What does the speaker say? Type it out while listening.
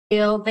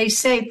They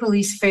say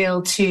police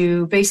failed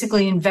to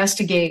basically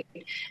investigate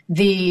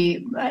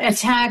the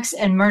attacks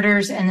and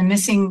murders and the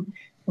missing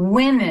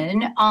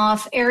women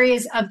off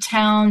areas of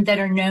town that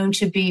are known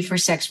to be for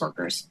sex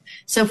workers.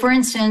 So, for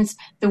instance,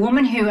 the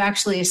woman who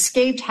actually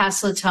escaped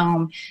Haslett's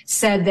home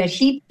said that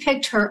he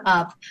picked her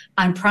up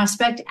on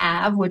Prospect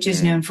Ave, which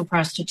is known for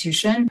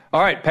prostitution.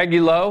 All right, Peggy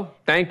Lowe,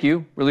 thank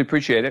you. Really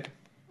appreciate it.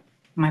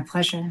 My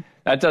pleasure.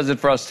 That does it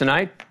for us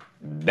tonight.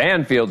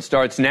 Banfield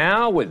starts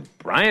now with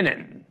Brian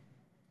Enton.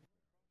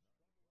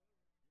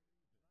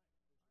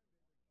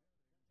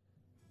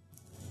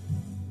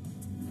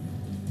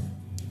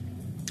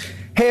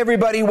 Hey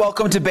everybody,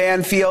 welcome to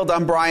Banfield.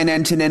 I'm Brian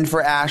Enton in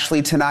for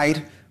Ashley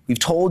tonight. We've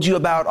told you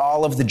about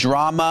all of the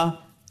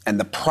drama and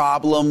the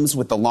problems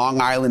with the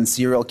Long Island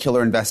serial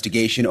killer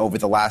investigation over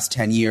the last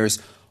 10 years.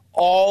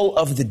 All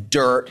of the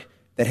dirt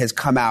that has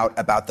come out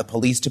about the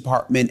police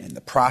department and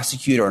the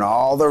prosecutor and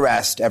all the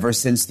rest ever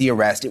since the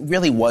arrest. It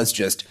really was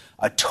just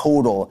a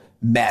total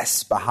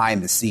mess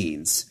behind the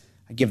scenes.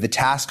 I give the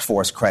task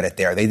force credit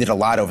there. They did a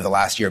lot over the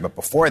last year, but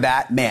before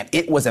that, man,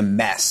 it was a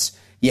mess.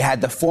 You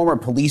had the former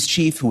police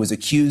chief who was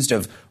accused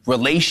of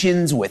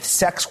relations with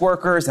sex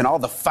workers and all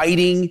the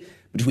fighting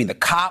between the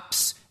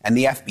cops and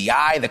the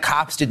FBI. The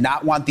cops did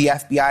not want the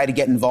FBI to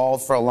get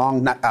involved for a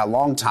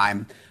long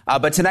time.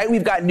 But tonight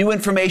we've got new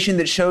information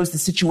that shows the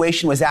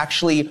situation was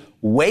actually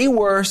way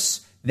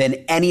worse than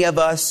any of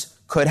us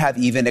could have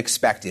even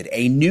expected.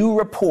 A new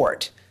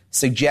report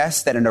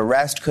suggests that an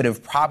arrest could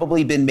have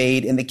probably been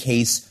made in the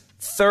case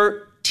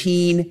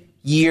 13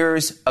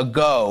 years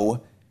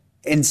ago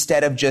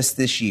instead of just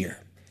this year.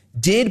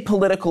 Did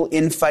political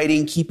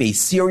infighting keep a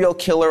serial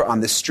killer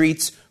on the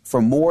streets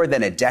for more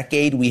than a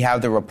decade? We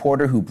have the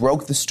reporter who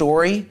broke the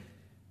story.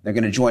 They're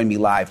going to join me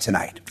live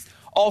tonight.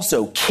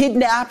 Also,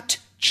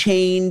 kidnapped,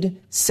 chained,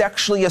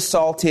 sexually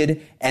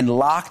assaulted, and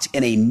locked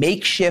in a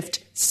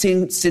makeshift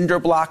cinder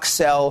block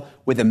cell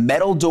with a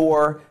metal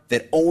door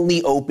that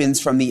only opens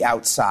from the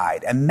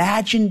outside.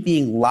 Imagine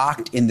being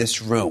locked in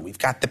this room. We've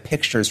got the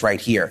pictures right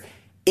here.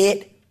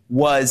 It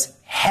was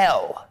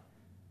hell.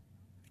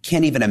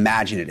 Can't even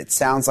imagine it. It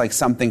sounds like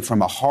something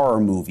from a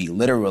horror movie,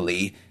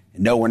 literally.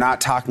 No, we're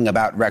not talking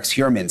about Rex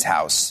Heuermann's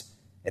house.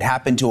 It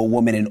happened to a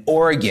woman in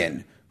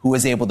Oregon who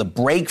was able to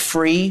break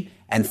free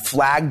and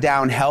flag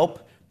down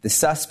help. The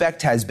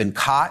suspect has been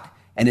caught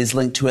and is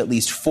linked to at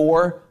least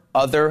 4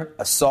 other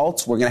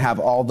assaults. We're going to have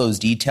all those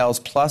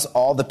details, plus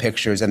all the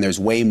pictures, and there's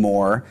way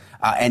more,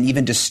 and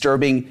even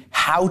disturbing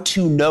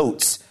how-to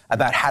notes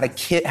about how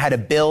to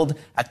build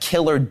a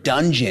killer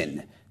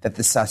dungeon that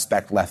the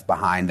suspect left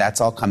behind. That's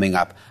all coming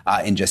up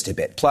in just a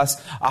bit.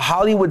 Plus, a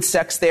Hollywood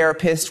sex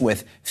therapist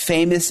with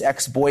famous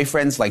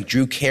ex-boyfriends like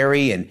Drew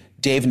Carey and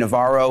Dave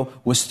Navarro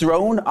was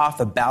thrown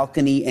off a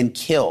balcony and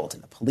killed.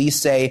 The police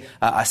say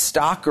a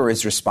stalker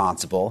is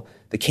responsible.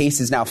 The case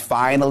is now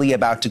finally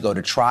about to go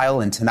to trial,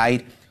 and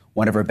tonight,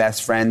 one of her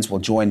best friends will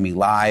join me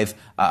live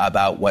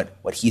about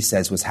what he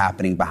says was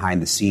happening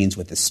behind the scenes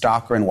with the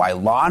stalker and why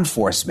law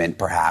enforcement,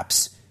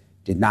 perhaps,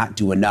 did not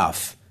do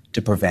enough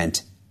to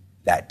prevent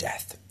that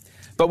death.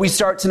 But we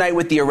start tonight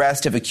with the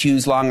arrest of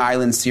accused Long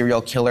Island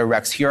serial killer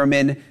Rex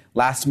Heuermann.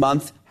 Last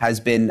month has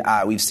been,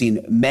 we've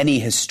seen many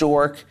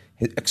historic,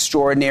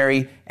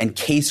 extraordinary, and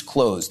case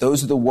closed.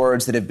 Those are the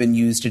words that have been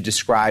used to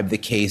describe the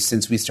case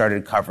since we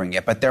started covering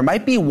it. But there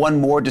might be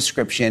one more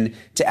description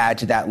to add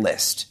to that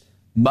list.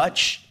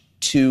 Much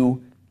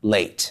too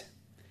late.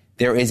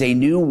 There is a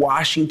new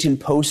Washington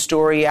Post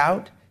story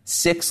out.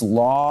 6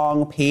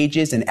 long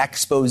pages, an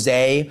expose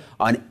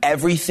on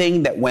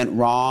everything that went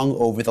wrong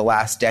over the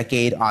last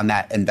decade on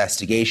that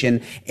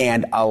investigation.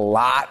 And a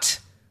lot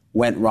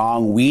went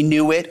wrong. We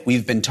knew it.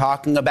 We've been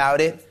talking about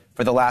it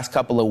for the last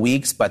couple of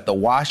weeks. But the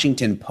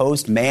Washington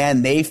Post,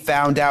 man, they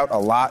found out a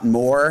lot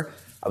more.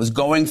 I was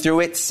going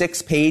through it,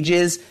 6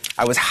 pages.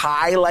 I was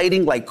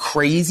highlighting like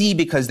crazy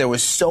because there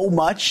was so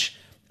much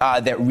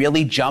that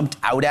really jumped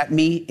out at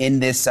me in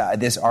this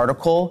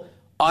article.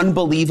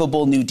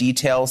 Unbelievable new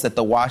details that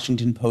the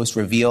Washington Post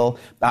reveal,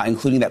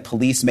 including that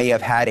police may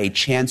have had a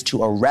chance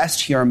to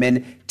arrest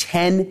Heuermann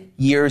 10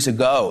 years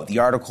ago. The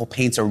article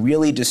paints a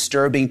really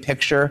disturbing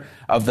picture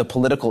of the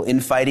political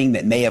infighting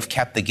that may have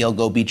kept the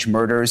Gilgo Beach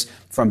murders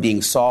from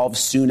being solved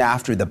soon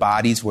after the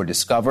bodies were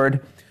discovered.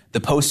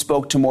 The Post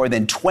spoke to more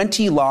than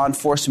 20 law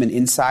enforcement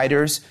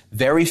insiders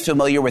very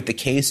familiar with the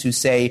case who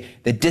say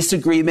the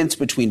disagreements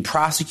between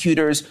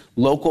prosecutors,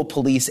 local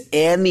police,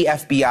 and the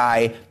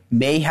FBI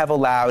may have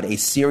allowed a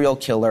serial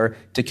killer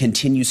to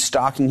continue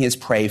stalking his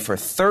prey for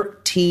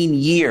 13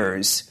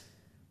 years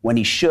when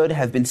he should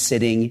have been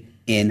sitting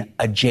in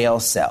a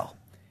jail cell.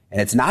 And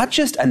it's not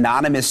just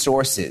anonymous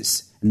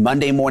sources and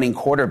Monday morning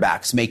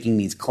quarterbacks making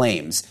these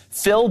claims.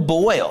 Phil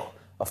Boyle,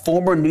 a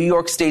former New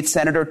York State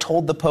senator,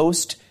 told the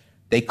Post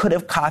they could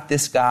have caught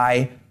this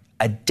guy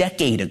a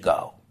decade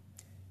ago.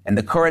 And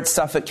the current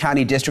Suffolk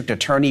County District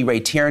Attorney,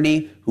 Ray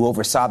Tierney, who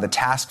oversaw the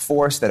task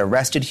force that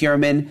arrested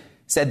Heuermann,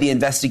 said the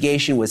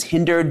investigation was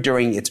hindered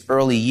during its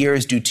early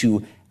years due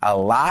to a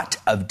lot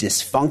of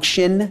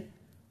dysfunction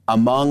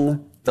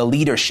among the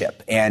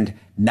leadership and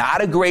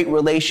not a great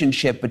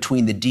relationship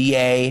between the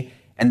DA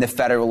and the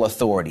federal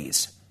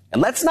authorities.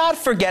 And let's not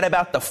forget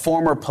about the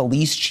former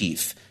police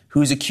chief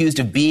who's accused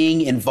of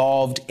being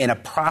involved in a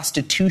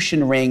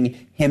prostitution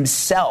ring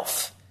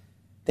himself.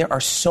 There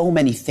are so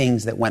many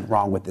things that went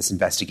wrong with this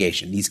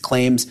investigation. These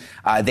claims,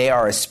 they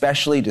are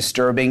especially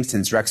disturbing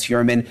since Rex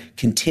Heuermann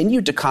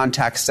continued to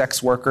contact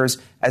sex workers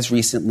as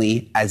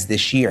recently as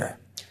this year.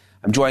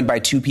 I'm joined by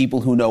two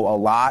people who know a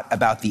lot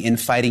about the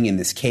infighting in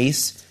this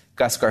case.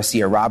 Gus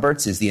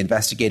Garcia-Roberts is the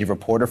investigative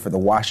reporter for The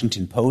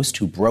Washington Post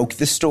who broke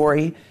the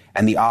story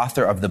and the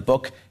author of the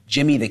book,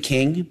 Jimmy the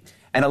King.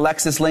 And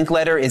Alexis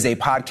Linkletter is a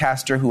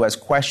podcaster who has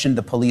questioned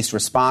the police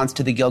response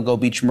to the Gilgo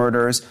Beach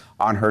murders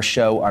on her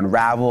show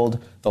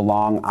Unraveled, the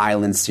Long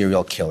Island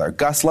Serial Killer.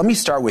 Gus, let me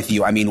start with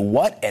you. I mean,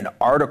 what an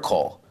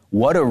article.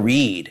 What a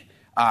read.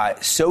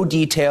 So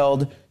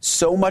detailed,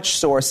 so much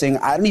sourcing.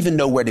 I don't even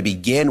know where to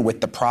begin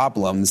with the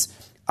problems.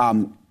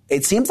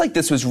 It seems like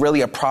this was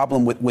really a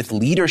problem with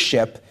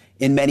leadership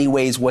in many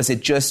ways. Was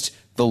it just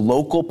the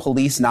local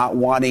police not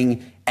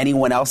wanting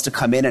anyone else to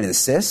come in and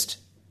assist?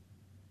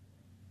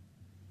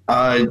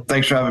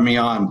 Thanks for having me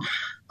on.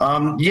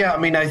 Yeah, I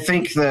mean, I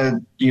think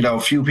that,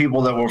 few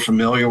people that were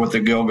familiar with the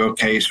Gilgo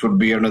case would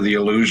be under the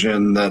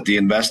illusion that the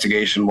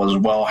investigation was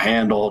well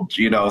handled,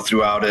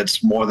 throughout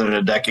its more than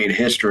a decade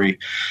history.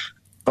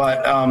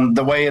 But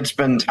the way it's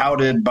been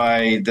touted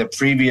by the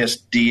previous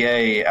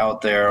DA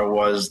out there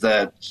was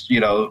that,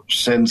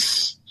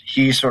 since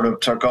he sort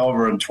of took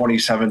over in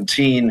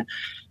 2017,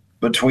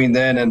 between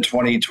then and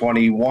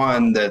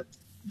 2021, that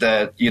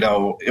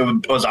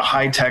it was a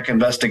high-tech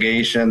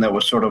investigation that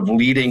was sort of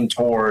leading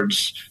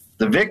towards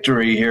the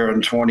victory here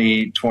in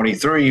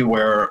 2023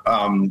 where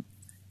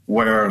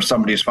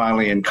somebody's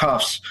finally in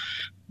cuffs.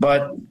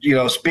 But,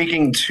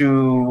 speaking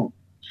to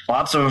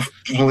lots of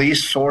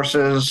police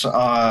sources,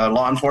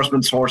 law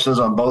enforcement sources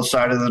on both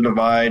sides of the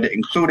divide,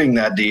 including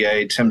that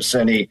DA, Tim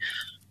Sinney,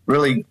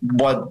 really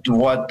what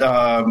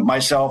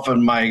myself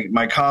and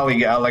my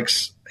colleague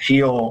Alex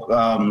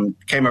Heel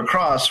came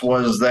across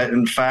was that,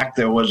 in fact,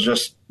 there was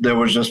just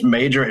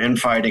major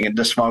infighting and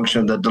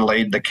dysfunction that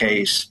delayed the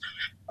case.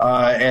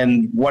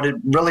 And what it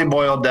really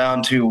boiled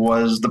down to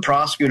was the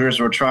prosecutors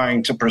were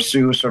trying to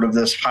pursue sort of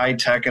this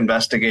high-tech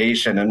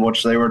investigation in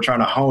which they were trying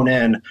to hone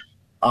in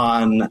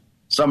on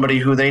somebody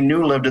who they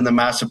knew lived in the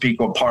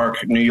Massapequa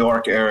Park, New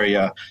York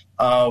area,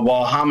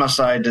 while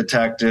homicide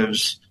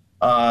detectives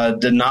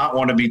did not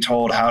want to be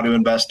told how to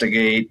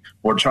investigate,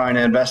 were trying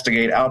to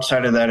investigate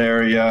outside of that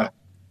area,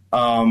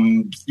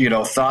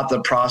 thought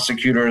the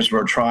prosecutors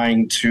were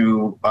trying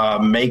to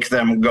make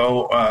them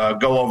go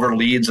over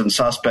leads and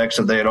suspects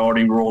that they had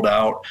already ruled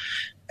out.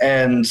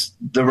 And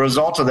the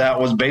result of that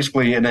was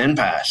basically an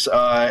impasse.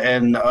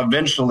 And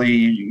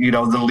eventually,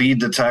 the lead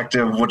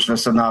detective, which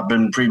this had not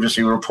been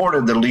previously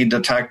reported, the lead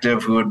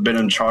detective who had been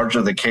in charge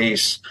of the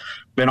case,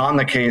 been on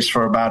the case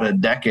for about a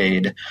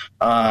decade,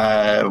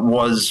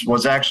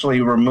 was actually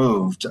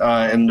removed.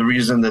 And the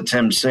reason that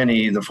Tim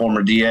Sinney, the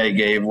former DA,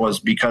 gave was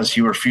because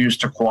he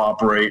refused to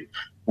cooperate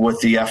with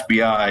the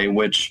FBI,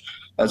 which,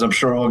 as I'm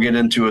sure we'll get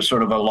into, is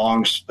sort of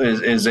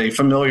is a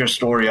familiar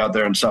story out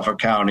there in Suffolk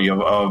County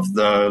of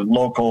the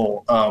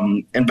local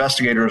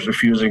investigators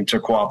refusing to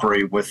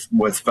cooperate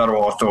with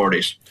federal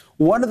authorities.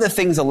 One of the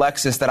things,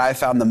 Alexis, that I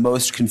found the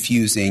most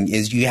confusing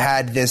is you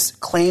had this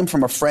claim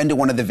from a friend of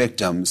one of the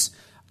victims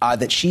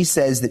that she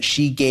says that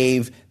she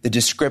gave the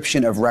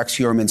description of Rex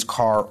Heuermann's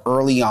car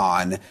early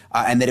on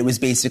and that it was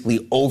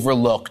basically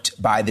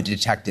overlooked by the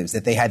detectives,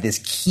 that they had this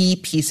key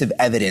piece of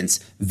evidence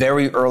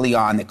very early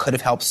on that could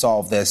have helped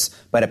solve this,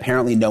 but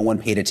apparently no one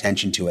paid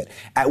attention to it.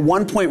 At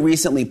one point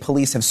recently,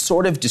 police have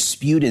sort of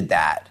disputed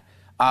that.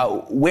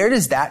 Where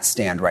does that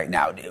stand right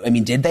now? I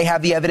mean, did they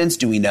have the evidence?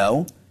 Do we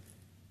know?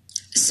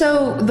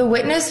 So the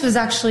witness was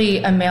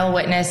actually a male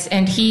witness,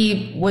 and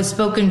he was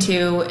spoken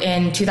to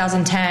in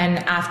 2010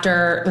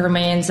 after the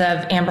remains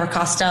of Amber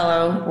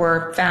Costello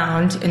were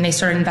found and they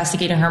started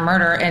investigating her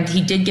murder. And he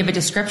did give a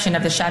description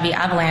of the Chevy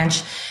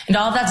Avalanche, and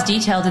all of that's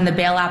detailed in the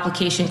bail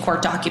application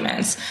court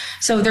documents.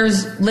 So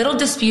there's little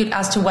dispute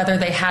as to whether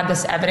they had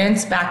this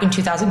evidence back in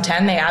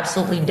 2010. They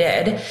absolutely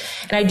did.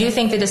 And I do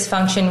think the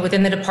dysfunction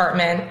within the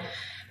department,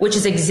 which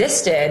has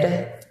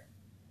existed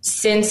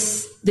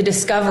since the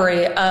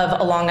discovery of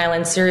a Long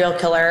Island serial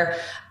killer,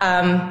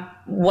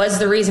 was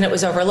the reason it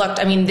was overlooked.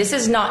 I mean, this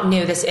is not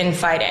new, this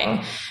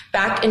infighting.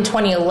 Back in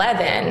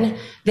 2011,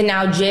 the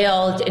now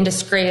jailed and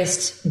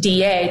disgraced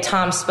DA,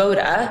 Tom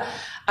Spoda,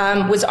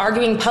 was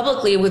arguing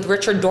publicly with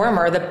Richard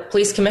Dormer, the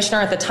police commissioner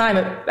at the time,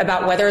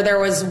 about whether there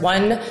was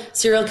one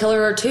serial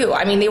killer or two.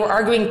 I mean, they were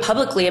arguing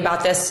publicly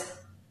about this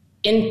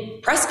in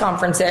press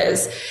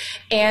conferences,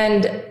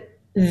 and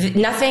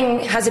nothing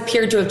has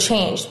appeared to have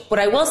changed. What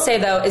I will say,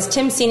 though, is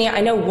Tim Sinney,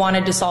 I know,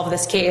 wanted to solve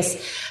this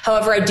case.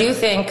 However, I do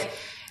think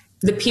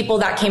the people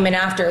that came in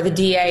after, the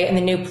DA and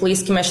the new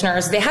police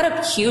commissioners, they had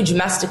a huge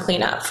mess to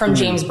clean up from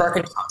James Burke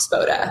and Tom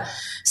Spoda.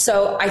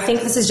 So I think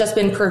this has just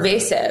been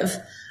pervasive.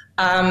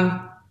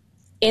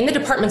 in the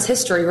department's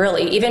history,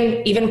 really,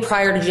 even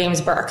prior to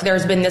James Burke,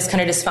 there's been this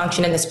kind of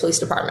dysfunction in this police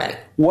department.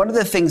 One of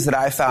the things that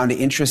I found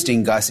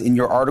interesting, Gus, in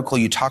your article,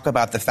 you talk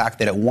about the fact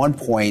that at one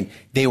point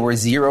they were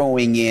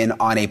zeroing in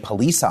on a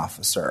police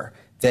officer,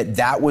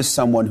 that was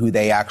someone who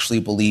they actually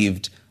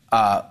believed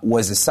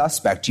was a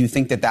suspect. Do you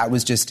think that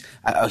was just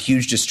a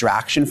huge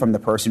distraction from the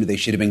person who they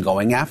should have been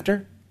going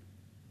after?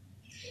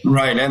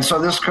 Right. And so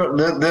this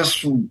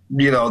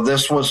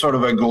was sort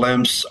of a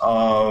glimpse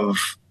of,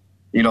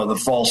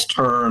 the false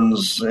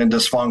turns and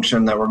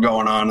dysfunction that were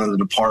going on in the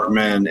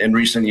department in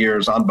recent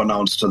years,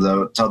 unbeknownst to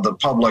the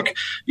public.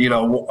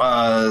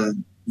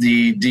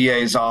 The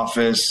DA's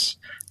office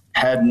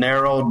had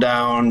narrowed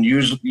down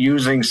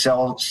using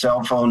cell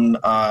phone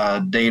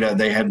data.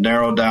 They had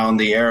narrowed down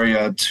the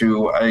area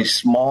to a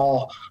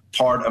small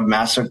part of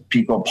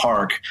Massapequa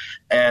Park,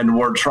 and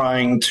were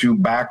trying to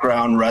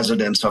background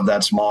residents of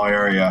that small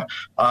area.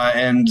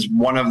 And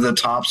one of the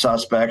top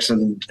suspects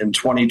in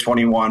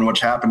 2021, which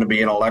happened to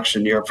be an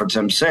election year for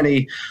Tim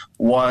Sinney,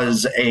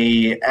 was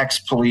a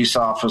ex-police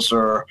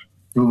officer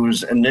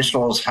whose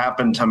initials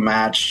happened to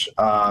match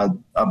a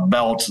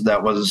belt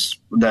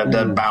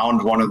that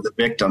bound one of the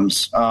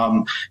victims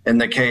in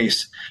the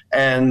case.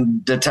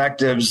 And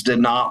detectives did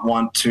not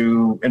want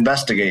to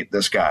investigate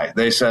this guy.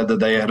 They said that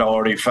they had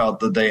already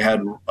felt that they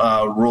had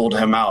ruled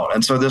him out.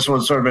 And so this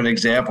was sort of an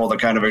example of the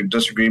kind of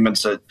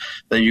disagreements that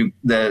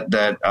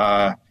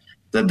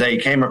they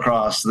came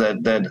across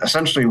that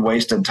essentially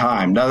wasted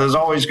time. Now, there's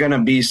always going to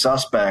be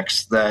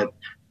suspects that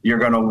you're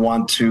going to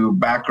want to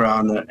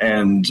background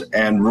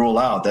and rule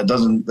out. That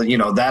doesn't,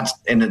 that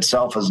in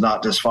itself is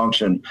not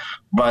dysfunction,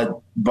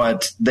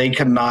 but they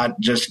cannot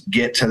just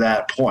get to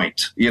that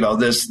point.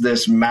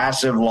 This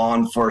massive law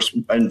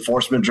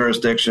enforcement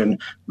jurisdiction,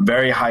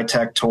 very high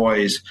tech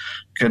toys,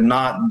 could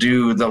not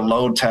do the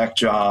low tech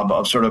job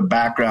of sort of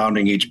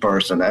backgrounding each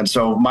person. And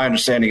so my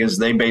understanding is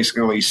they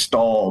basically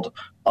stalled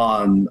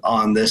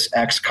on this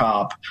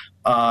ex-cop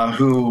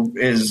who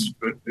is,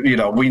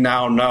 we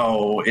now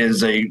know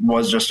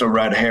was just a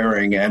red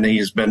herring, and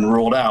he's been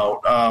ruled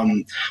out.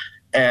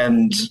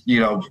 And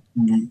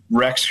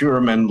Rex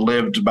Heuermann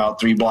lived about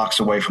 3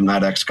 blocks away from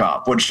that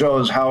ex-cop, which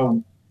shows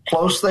how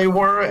close they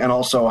were and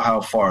also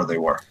how far they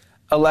were.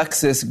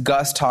 Alexis,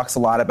 Gus talks a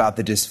lot about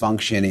the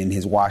dysfunction in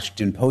his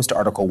Washington Post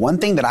article. One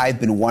thing that I've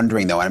been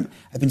wondering, though, and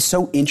I've been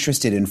so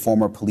interested in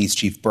former Police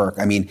Chief Burke,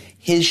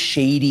 his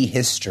shady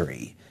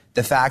history,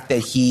 the fact that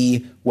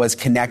he was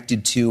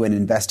connected to and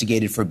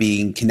investigated for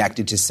being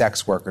connected to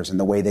sex workers and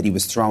the way that he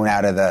was thrown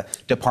out of the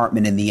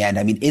department in the end.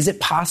 Is it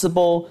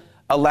possible,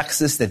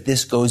 Alexis, that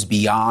this goes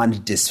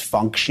beyond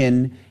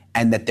dysfunction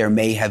and that there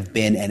may have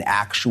been an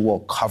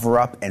actual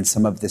cover-up and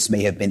some of this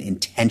may have been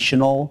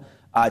intentional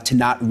to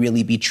not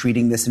really be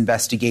treating this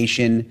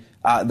investigation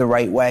the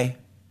right way?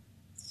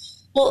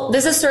 Well,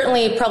 this is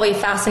certainly probably a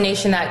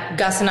fascination that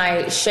Gus and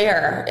I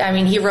share.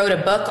 He wrote a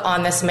book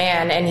on this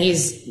man, and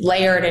he's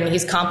layered and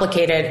he's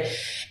complicated.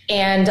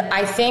 And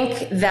I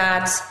think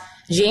that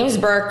James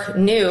Burke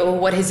knew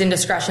what his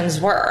indiscretions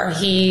were.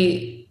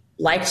 He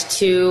liked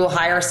to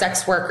hire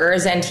sex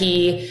workers, and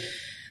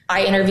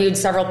I interviewed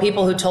several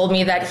people who told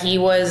me that he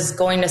was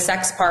going to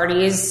sex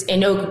parties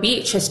in Oak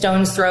Beach, a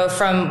stone's throw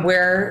from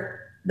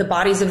where the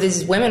bodies of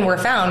these women were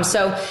found.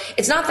 So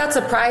it's not that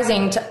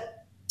surprising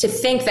to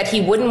think that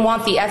he wouldn't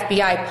want the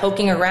FBI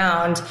poking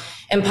around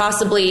and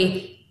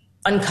possibly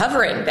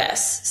uncovering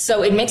this.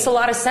 So it makes a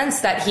lot of sense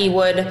that he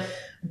would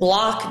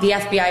block the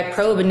FBI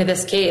probe into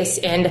this case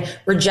and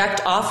reject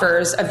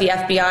offers of the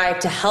FBI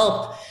to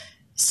help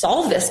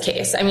solve this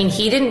case.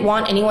 He didn't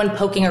want anyone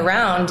poking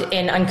around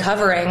and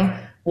uncovering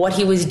what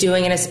he was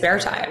doing in his spare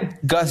time.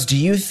 Gus, do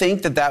you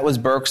think that was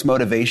Burke's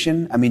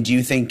motivation? Do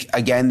you think,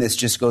 again, this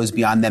just goes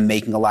beyond them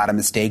making a lot of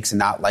mistakes and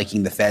not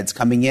liking the feds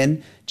coming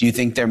in? Do you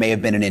think there may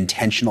have been an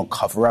intentional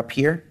cover-up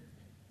here?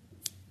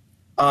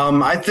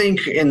 I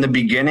think in the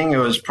beginning it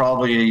was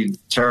probably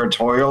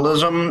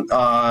territorialism,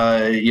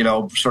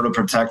 sort of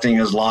protecting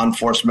his law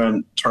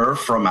enforcement turf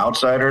from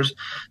outsiders.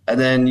 And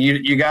then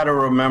you got to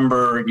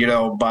remember,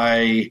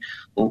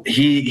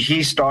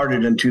 he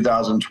started in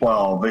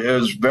 2012. It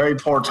was very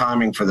poor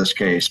timing for this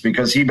case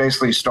because he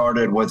basically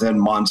started within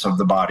months of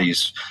the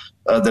bodies,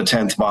 the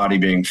 10th body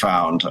being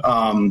found,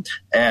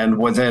 and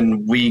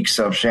within weeks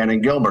of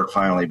Shannon Gilbert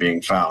finally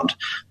being found.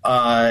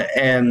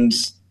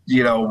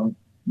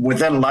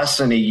 Within less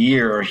than a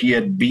year, he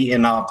had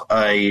beaten up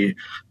a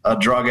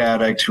drug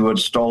addict who had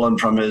stolen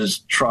from his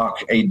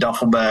truck a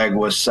duffel bag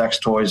with sex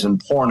toys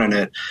and porn in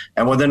it.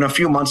 And within a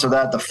few months of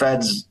that, the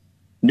feds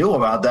knew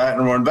about that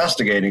and were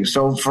investigating.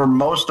 So for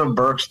most of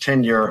Burke's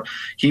tenure,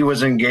 he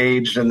was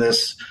engaged in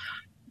this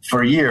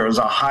for years,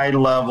 a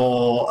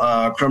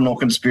high-level criminal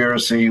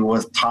conspiracy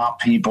with top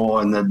people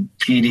in the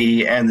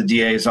PD and the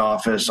DA's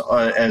office,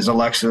 as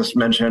Alexis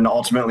mentioned,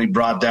 ultimately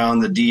brought down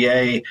the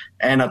DA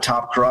and a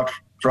top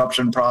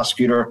corruption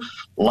prosecutor,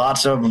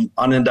 lots of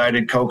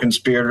unindicted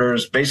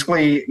co-conspirators.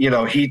 Basically,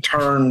 he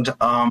turned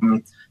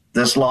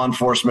this law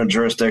enforcement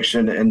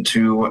jurisdiction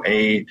into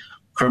a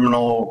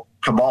criminal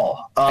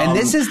cabal. And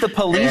this is the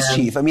police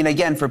chief.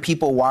 Again, for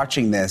people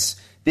watching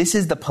this, This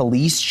is the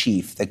police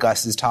chief that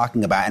Gus is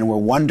talking about, and we're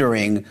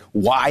wondering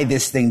why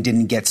this thing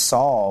didn't get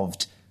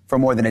solved for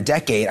more than a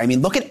decade. I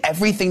mean, look at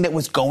everything that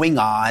was going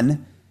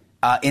on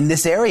in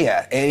this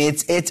area.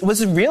 It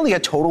was really a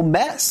total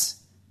mess.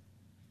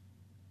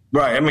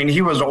 Right. I mean,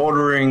 he was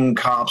ordering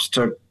cops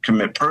to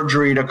commit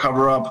perjury to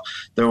cover up.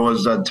 There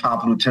was a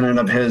top lieutenant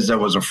of his that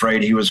was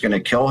afraid he was going to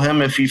kill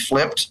him if he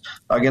flipped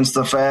against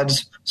the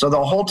feds. So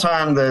the whole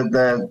time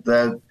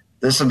that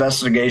this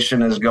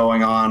investigation is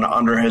going on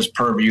under his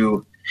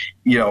purview,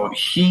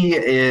 he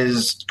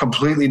is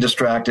completely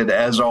distracted,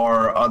 as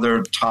are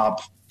other top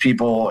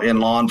people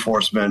in law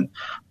enforcement,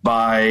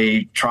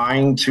 by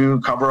trying to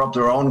cover up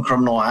their own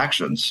criminal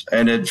actions.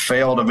 And it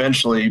failed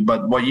eventually.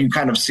 But what you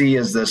kind of see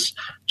is this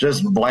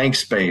just blank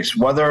space,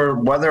 whether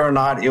or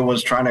not it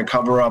was trying to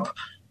cover up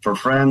for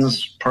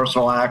friends,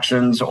 personal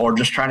actions, or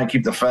just trying to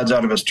keep the feds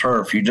out of his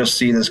turf. You just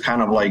see this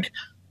kind of like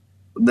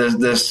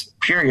this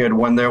period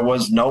when there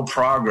was no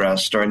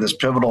progress during this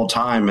pivotal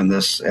time in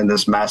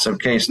this massive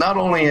case, not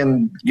only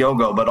in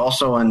Yogo, but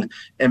also in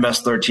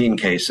MS-13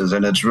 cases.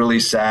 And it's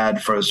really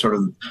sad for sort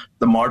of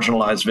the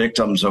marginalized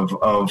victims of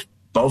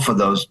both of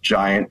those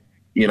giant,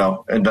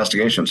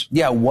 investigations.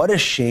 Yeah, what a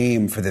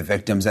shame for the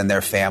victims and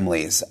their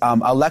families.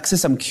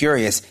 Alexis, I'm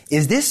curious,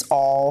 is this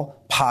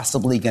all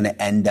possibly going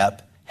to end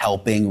up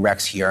helping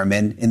Rex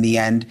Heuermann in the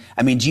end?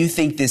 I mean, do you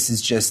think this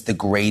is just the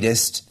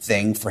greatest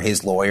thing for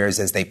his lawyers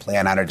as they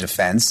plan out a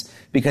defense?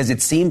 Because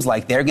it seems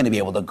like they're going to be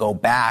able to go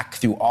back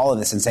through all of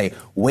this and say,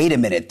 wait a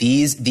minute,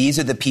 these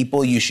are the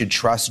people you should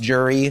trust,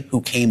 jury,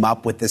 who came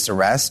up with this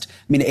arrest.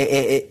 I mean,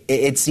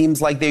 it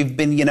seems like they've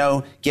been,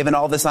 given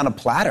all this on a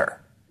platter.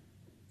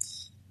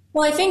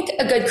 Well, I think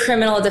a good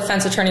criminal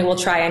defense attorney will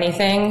try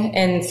anything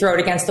and throw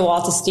it against the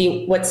wall to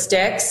see what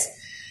sticks.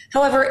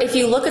 However, if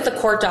you look at the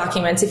court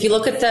documents, if you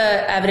look at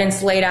the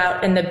evidence laid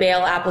out in the bail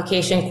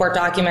application court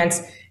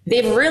documents,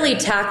 they've really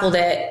tackled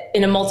it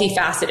in a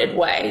multifaceted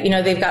way.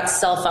 They've got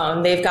cell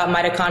phone, they've got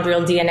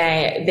mitochondrial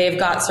DNA, they've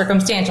got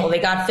circumstantial, they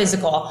got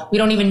physical. We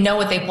don't even know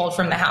what they pulled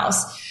from the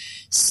house.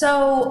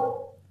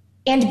 So,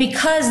 and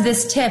because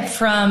this tip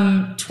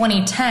from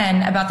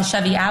 2010 about the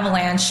Chevy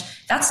Avalanche,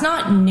 that's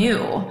not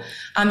new.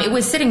 It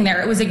was sitting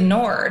there, it was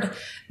ignored,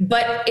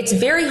 but it's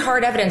very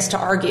hard evidence to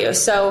argue.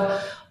 So,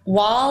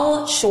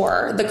 while,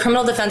 sure, the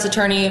criminal defense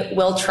attorney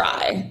will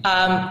try,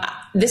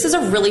 this is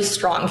a really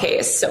strong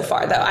case so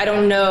far, though. I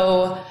don't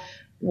know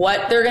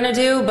what they're going to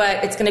do,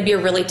 but it's going to be a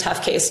really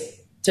tough case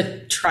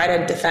to try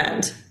to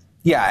defend.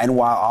 Yeah, and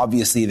while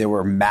obviously there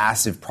were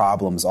massive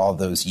problems all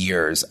those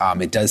years,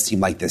 it does seem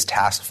like this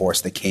task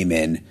force that came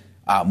in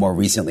more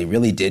recently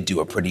really did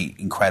do a pretty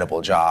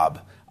incredible job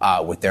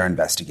with their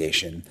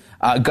investigation.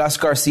 Gus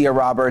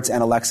Garcia-Roberts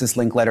and Alexis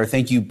Linkletter,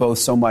 thank you both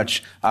so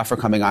much for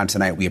coming on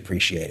tonight. We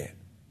appreciate it.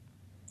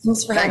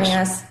 Thanks for having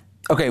us.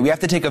 Okay, we have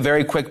to take a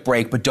very quick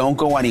break, but don't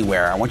go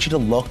anywhere. I want you to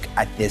look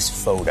at this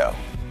photo.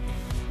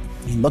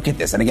 I mean, look at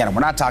this. And again, we're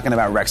not talking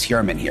about Rex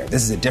Heuermann here.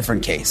 This is a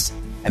different case.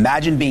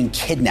 Imagine being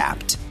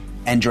kidnapped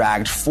and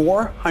dragged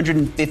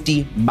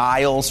 450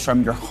 miles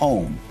from your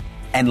home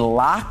and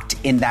locked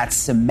in that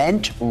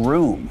cement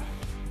room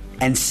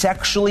and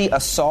sexually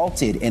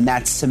assaulted in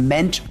that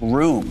cement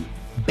room,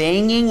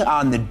 banging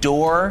on the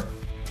door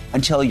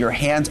until your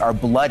hands are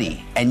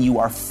bloody and you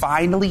are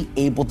finally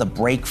able to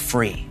break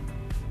free.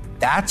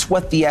 That's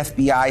what the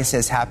FBI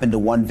says happened to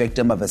one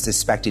victim of a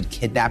suspected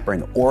kidnapper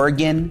in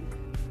Oregon.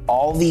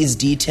 All these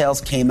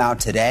details came out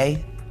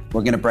today.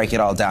 We're going to break it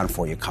all down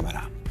for you coming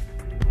up.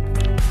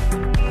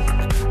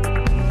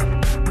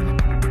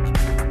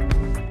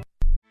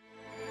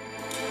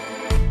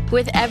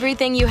 With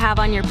everything you have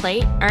on your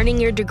plate, earning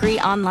your degree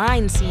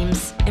online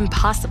seems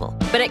impossible.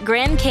 But at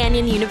Grand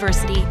Canyon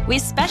University, we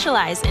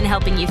specialize in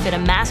helping you fit a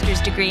master's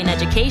degree in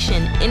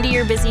education into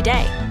your busy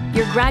day.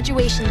 Your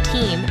graduation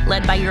team,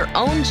 led by your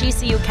own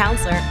GCU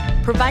counselor,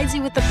 provides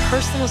you with the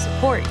personal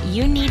support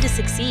you need to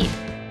succeed.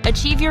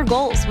 Achieve your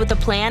goals with a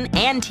plan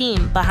and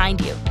team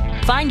behind you.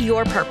 Find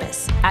your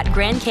purpose at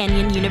Grand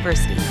Canyon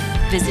University.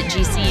 Visit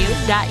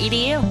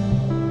gcu.edu.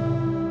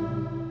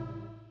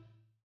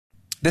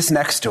 This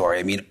next story,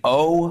 I mean,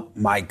 oh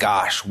my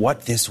gosh,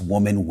 what this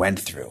woman went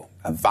through.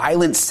 A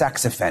violent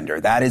sex offender.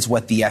 That is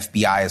what the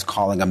FBI is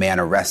calling a man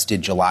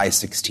arrested July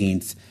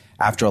 16th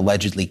after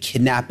allegedly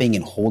kidnapping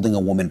and holding a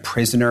woman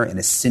prisoner in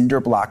a cinder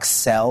block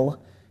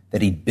cell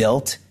that he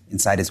built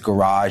inside his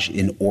garage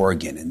in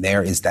Oregon. And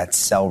there is that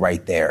cell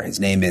right there. His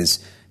name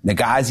is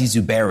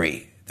Nagazi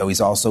Zuberi, though he's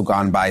also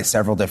gone by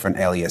several different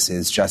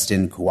aliases,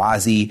 Justin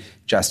Kouazi,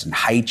 Justin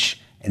Haich,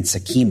 and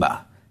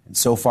Sakima. And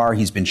so far,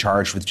 he's been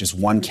charged with just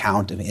one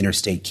count of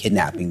interstate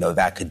kidnapping, though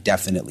that could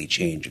definitely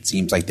change. It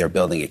seems like they're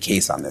building a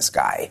case on this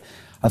guy.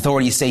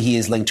 Authorities say he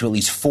is linked to at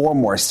least 4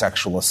 more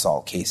sexual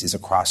assault cases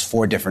across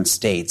 4 different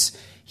states.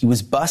 He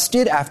was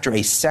busted after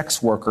a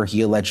sex worker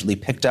he allegedly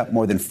picked up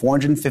more than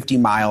 450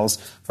 miles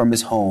from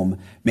his home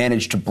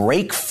managed to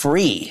break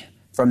free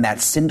from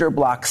that cinder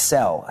block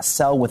cell, a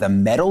cell with a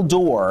metal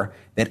door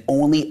that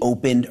only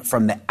opened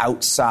from the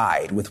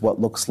outside with what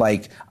looks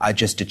like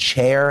just a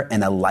chair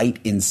and a light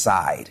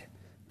inside.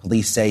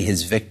 Police say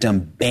his victim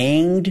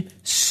banged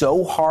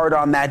so hard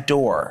on that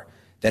door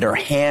that her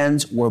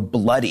hands were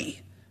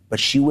bloody, but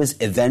she was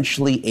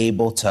eventually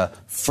able to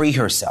free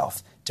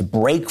herself, to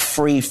break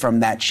free from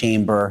that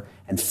chamber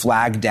and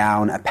flag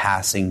down a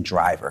passing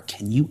driver.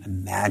 Can you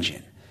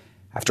imagine?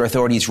 After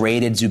authorities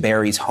raided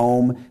Zubairi's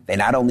home, they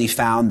not only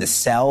found the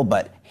cell,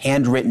 but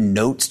handwritten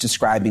notes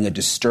describing a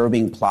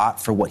disturbing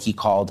plot for what he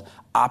called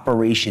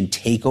Operation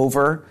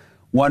Takeover.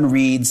 One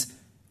reads,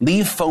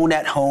 "Leave phone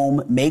at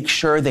home. Make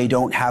sure they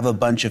don't have a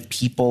bunch of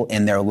people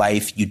in their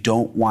life. You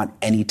don't want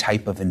any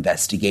type of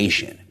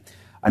investigation."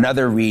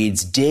 Another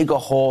reads, "Dig a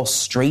hole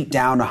straight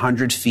down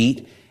 100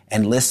 feet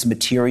and list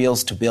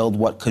materials to build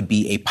what could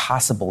be a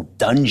possible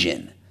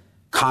dungeon.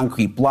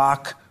 Concrete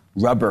block,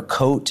 rubber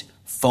coat,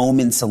 foam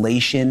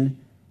insulation,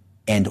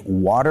 and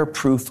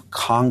waterproof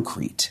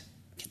concrete."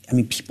 I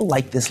mean, people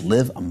like this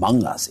live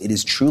among us. It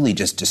is truly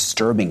just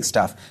disturbing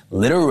stuff,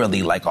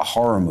 literally like a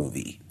horror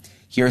movie.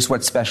 Here's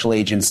what Special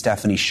Agent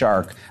Stephanie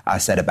Shark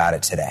said about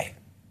it today.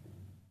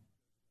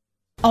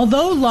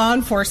 Although law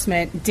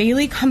enforcement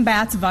daily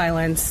combats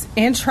violence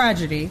and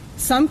tragedy,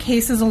 some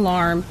cases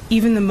alarm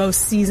even the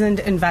most seasoned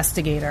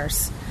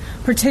investigators,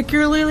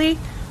 particularly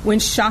when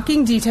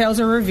shocking details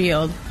are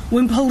revealed.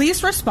 When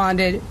police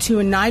responded to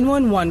a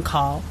 911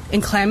 call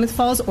in Klamath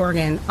Falls,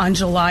 Oregon on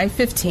July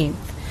 15th,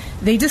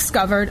 they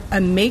discovered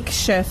a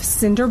makeshift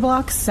cinder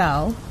block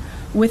cell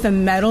with a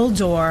metal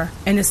door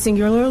and a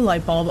singular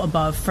light bulb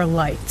above for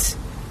light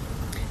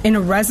in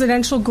a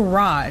residential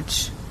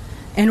garage,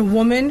 and a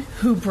woman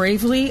who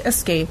bravely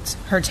escaped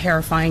her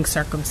terrifying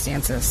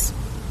circumstances.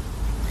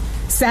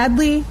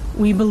 Sadly,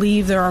 we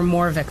believe there are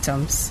more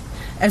victims,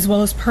 as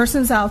well as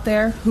persons out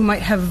there who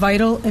might have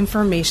vital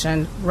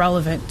information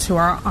relevant to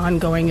our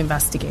ongoing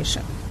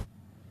investigation.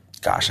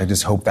 Gosh, I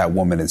just hope that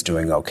woman is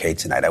doing okay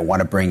tonight. I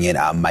want to bring in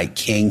Mike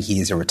King. He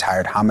is a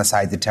retired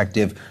homicide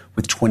detective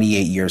with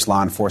 28 years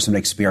law enforcement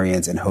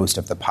experience and host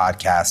of the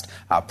podcast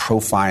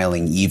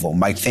Profiling Evil.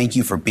 Mike, thank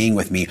you for being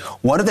with me.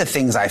 One of the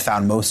things I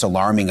found most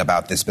alarming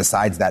about this,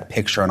 besides that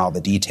picture and all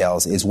the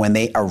details, is when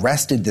they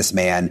arrested this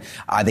man,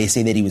 they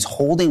say that he was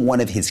holding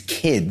one of his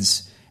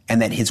kids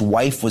and that his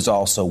wife was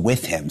also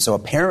with him. So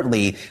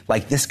apparently,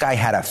 like, this guy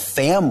had a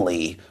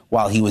family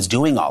while he was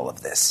doing all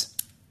of this.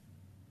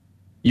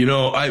 You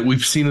know,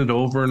 we've seen it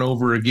over and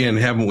over again,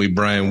 haven't we,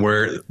 Brian,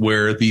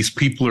 where these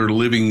people are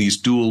living these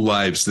dual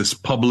lives, this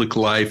public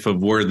life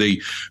of where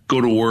they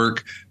go to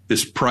work,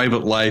 this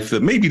private life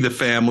that maybe the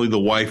family, the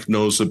wife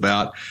knows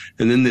about,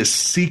 and then this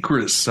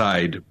secret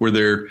side where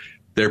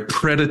they're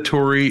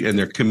predatory and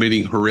they're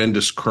committing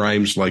horrendous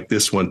crimes like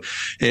this one.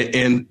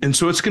 And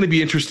so it's going to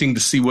be interesting to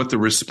see what the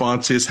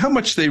response is, how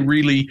much they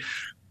really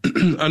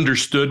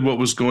understood what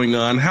was going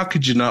on. How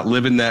could you not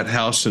live in that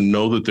house and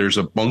know that there's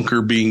a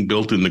bunker being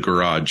built in the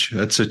garage?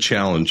 That's a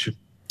challenge.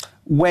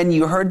 When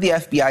you heard the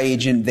FBI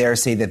agent there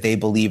say that they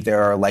believe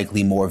there are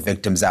likely more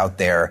victims out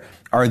there,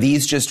 are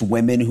these just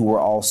women who were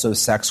also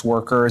sex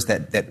workers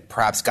that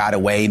perhaps got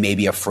away,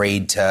 maybe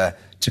afraid to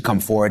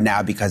come forward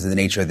now because of the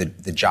nature of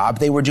the job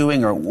they were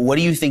doing? Or what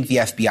do you think the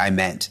FBI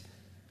meant?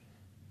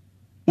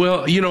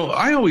 Well, you know,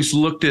 I always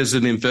looked as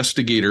an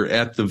investigator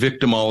at the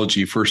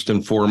victimology first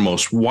and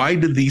foremost. Why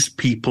did these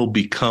people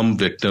become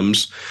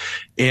victims?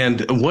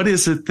 And what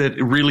is it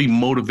that really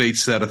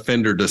motivates that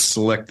offender to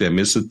select them?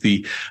 Is it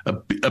the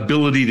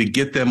ability to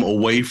get them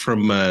away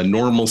from a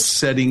normal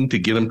setting, to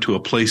get them to a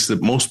place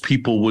that most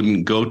people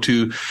wouldn't go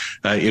to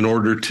in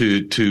order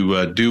to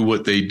do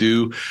what they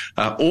do?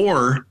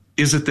 Or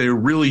is it they're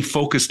really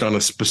focused on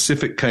a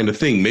specific kind of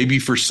thing? Maybe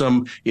for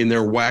some in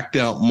their whacked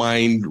out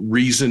mind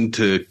reason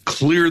to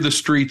clear the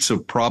streets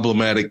of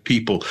problematic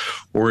people,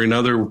 or in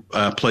other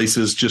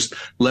places, just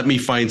let me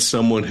find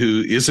someone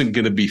who isn't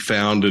going to be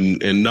found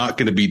and not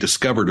going to be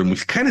discovered. And we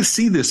kind of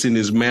see this in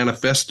his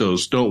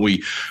manifestos, don't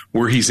we?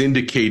 Where he's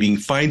indicating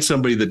find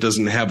somebody that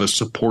doesn't have a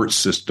support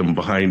system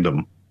behind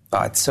them.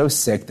 It's so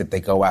sick that they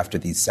go after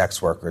these sex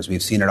workers.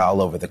 We've seen it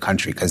all over the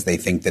country because they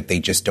think that they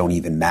just don't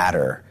even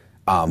matter.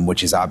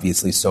 Which is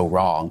obviously so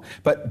wrong.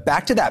 But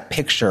back to that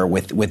picture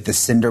with the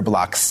cinder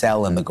block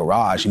cell in the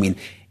garage. I mean,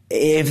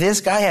 if this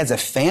guy has a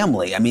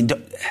family, I mean,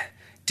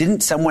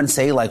 didn't someone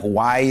say, like,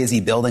 why is he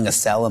building a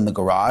cell in the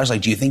garage?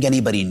 Like, do you think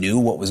anybody knew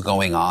what was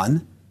going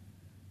on?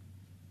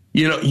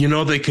 You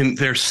know,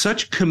 they're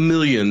such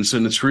chameleons,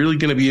 and it's really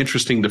going to be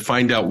interesting to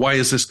find out, why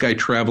is this guy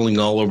traveling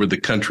all over the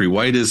country?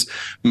 Why does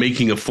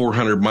making a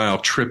 400-mile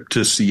trip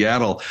to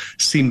Seattle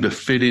seem to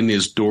fit in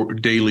his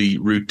daily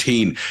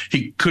routine?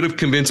 He could have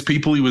convinced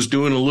people he was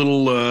doing a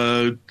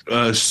little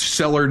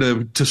cellar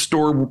to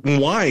store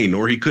wine,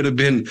 or he could have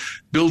been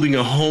building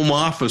a home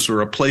office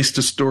or a place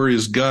to store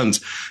his guns.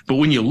 But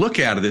when you look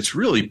at it, it's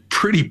really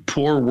pretty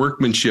poor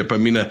workmanship. I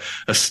mean,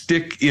 a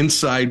stick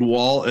inside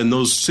wall, and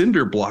those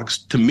cinder blocks,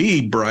 to me,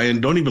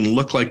 Brian, don't even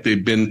look like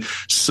they've been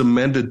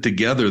cemented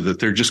together, that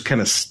they're just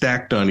kind of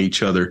stacked on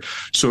each other.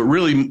 So it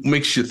really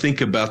makes you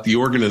think about the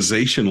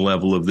organization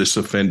level of this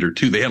offender,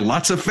 too. They had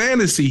lots of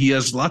fantasy. He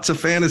has lots of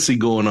fantasy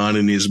going on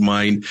in his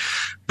mind.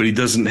 but he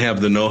doesn't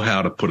have the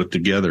know-how to put it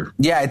together.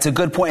 Yeah, it's a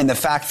good point. And the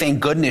fact, thank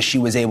goodness she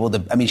was able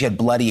to, she had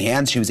bloody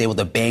hands. She was able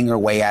to bang her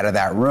way out of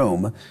that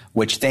room,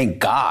 which thank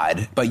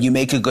God. But you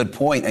make a good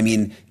point.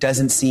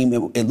 Doesn't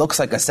seem, it looks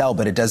like a cell,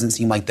 but it doesn't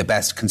seem like the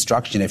best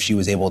construction if she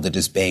was able to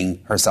just bang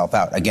herself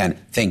out. Again,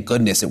 thank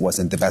goodness it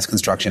wasn't the best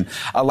construction.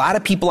 A lot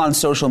of people on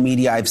social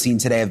media I've seen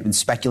today have been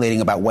speculating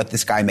about what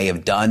this guy may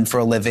have done for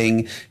a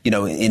living,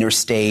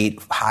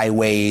 interstate,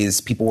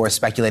 highways. People were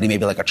speculating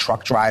maybe like a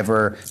truck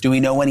driver. Do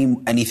we know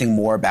anything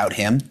more about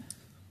him?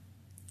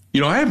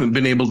 I haven't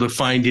been able to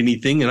find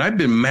anything, and I've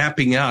been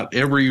mapping out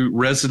every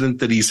resident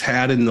that he's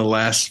had in the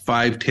last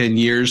 5-10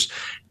 years.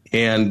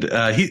 And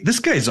this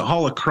guy's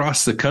all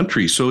across the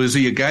country. So is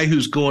he a guy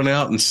who's going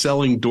out and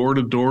selling door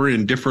to door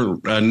in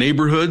different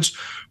neighborhoods?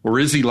 Or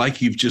is he,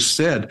 like you've just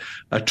said,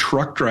 a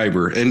truck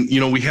driver? And,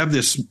 we have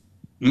this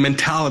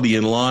mentality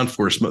in law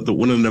enforcement that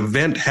when an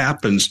event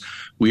happens,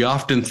 we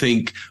often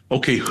think,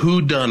 okay, who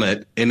done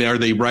it? And are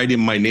they right in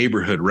my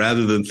neighborhood?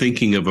 Rather than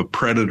thinking of a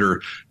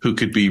predator who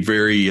could be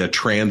very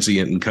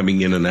transient and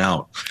coming in and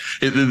out.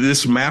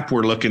 This map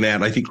we're looking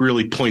at, I think,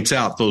 really points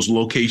out those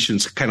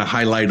locations kind of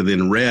highlighted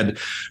in red,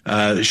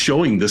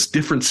 showing this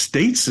different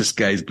states this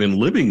guy's been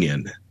living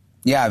in.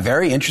 Yeah,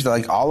 very interesting.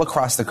 Like all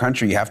across the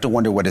country, you have to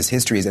wonder what his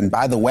history is. And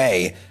by the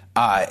way,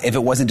 if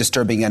it wasn't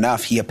disturbing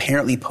enough, he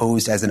apparently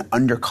posed as an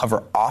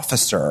undercover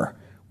officer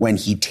when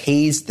he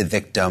tased the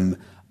victim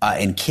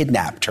and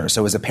kidnapped her.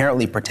 So was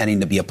apparently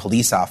pretending to be a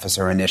police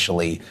officer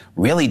initially.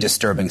 Really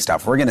disturbing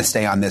stuff. We're going to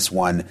stay on this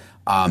one.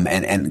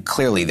 And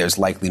clearly there's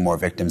likely more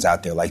victims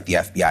out there, like the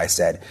FBI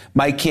said.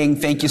 Mike King,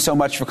 thank you so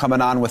much for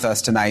coming on with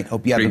us tonight.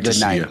 Hope you have a good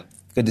night.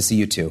 Good to see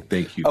you too.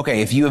 Thank you.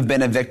 Okay, if you have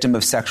been a victim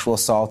of sexual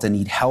assault and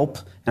need help,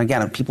 and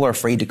again, people are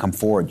afraid to come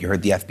forward. You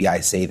heard the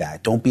FBI say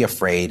that. Don't be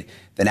afraid.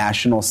 The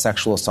National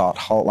Sexual Assault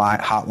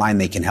Hotline,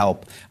 they can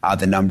help.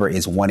 The number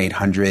is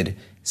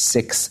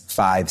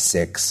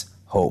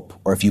 1-800-656-HOPE.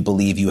 Or if you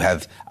believe you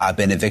have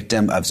been a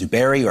victim of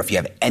Zuberi, or if you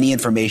have any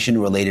information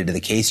related to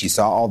the case, you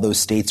saw all those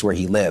states where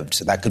he lived.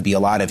 So that could be a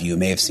lot of you. You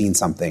may have seen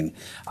something.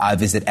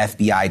 Visit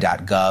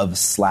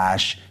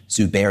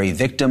FBI.gov/Zuberi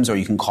victims, or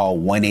you can call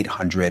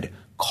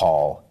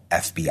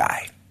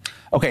 1-800-CALL-FBI.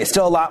 Okay,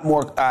 still a lot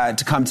more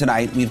to come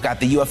tonight. We've got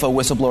the UFO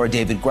whistleblower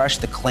David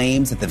Grush, the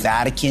claims that the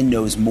Vatican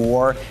knows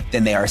more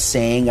than they are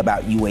saying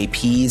about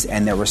UAPs,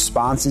 and their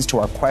responses to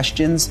our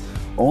questions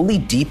only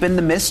deepen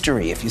the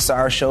mystery. If you saw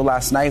our show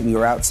last night, we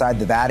were outside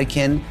the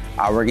Vatican.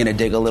 We're going to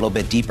dig a little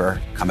bit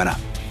deeper coming up.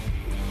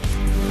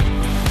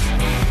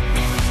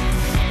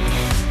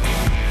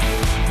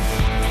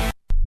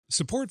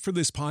 Support for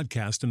this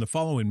podcast and the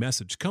following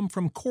message come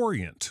from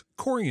Corient.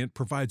 Corient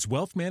provides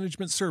wealth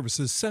management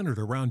services centered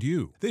around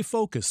you. They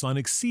focus on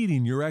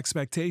exceeding your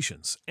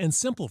expectations and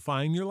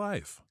simplifying your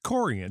life.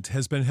 Corient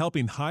has been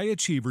helping high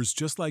achievers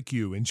just like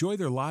you enjoy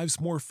their lives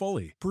more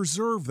fully,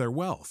 preserve their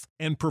wealth,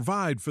 and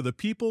provide for the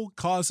people,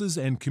 causes,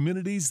 and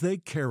communities they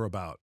care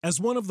about. As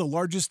one of the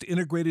largest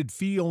integrated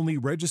fee-only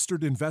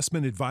registered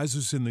investment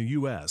advisors in the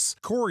U.S.,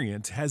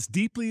 Corient has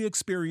deeply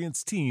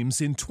experienced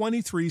teams in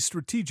 23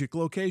 strategic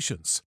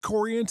locations.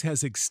 Corient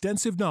has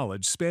extensive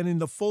knowledge spanning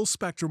the full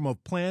spectrum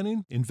of planning,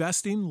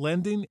 investing,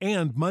 lending,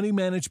 and money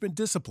management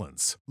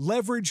disciplines.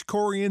 Leverage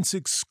Corient's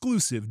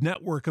exclusive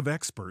network of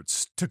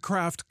experts to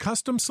craft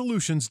custom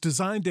solutions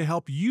designed to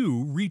help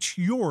you reach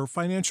your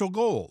financial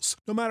goals,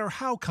 no matter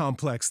how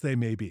complex they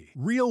may be.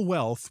 Real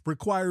wealth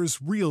requires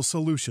real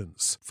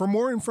solutions. For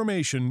more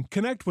information,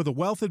 connect with a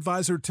wealth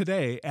advisor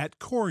today at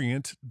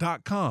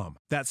Corient.com.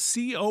 That's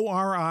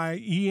Corient.com.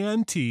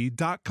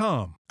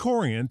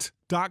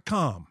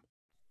 Corient.com.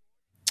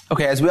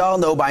 Okay, as we all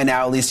know by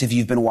now, at least if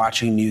you've been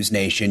watching News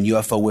Nation,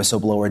 UFO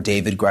whistleblower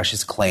David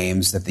Grush's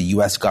claims that the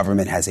U.S.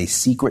 government has a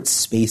secret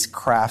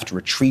spacecraft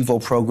retrieval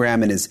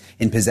program and is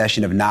in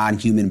possession of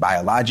non-human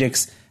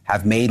biologics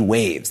have made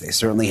waves. They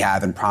certainly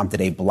have, and prompted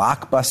a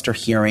blockbuster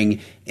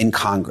hearing in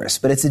Congress.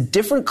 But it's a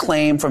different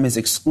claim from his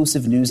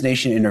exclusive News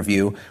Nation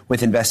interview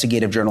with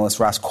investigative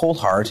journalist Ross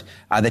Coulthart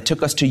that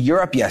took us to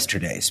Europe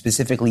yesterday,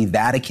 specifically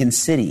Vatican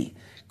City.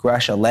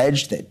 Grush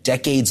alleged that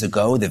decades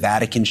ago, the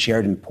Vatican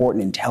shared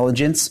important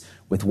intelligence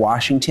with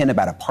Washington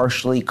about a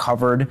partially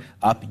covered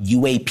up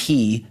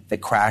UAP that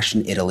crashed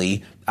in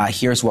Italy.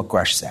 Here's what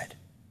Grush said.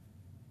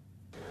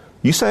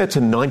 You say it's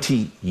a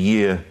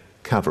 90-year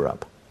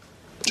cover-up?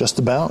 Just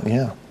about,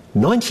 yeah.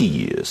 90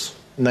 years?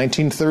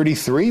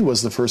 1933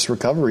 was the first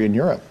recovery in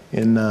Europe,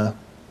 in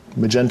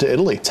Magenta,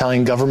 Italy.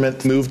 Italian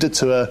government moved it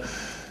to a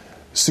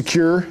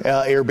secure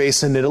air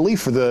base in Italy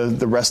for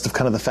the rest of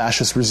kind of the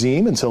fascist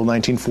regime until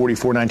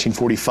 1944,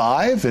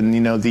 1945. And,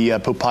 the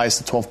Pope Pius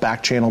XII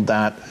back-channeled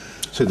that.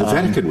 So the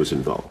Vatican was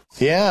involved?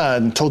 Yeah,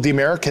 and told the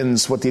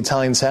Americans what the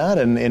Italians had,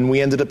 and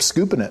we ended up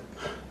scooping it.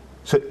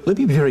 So let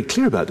me be very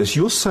clear about this.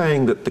 You're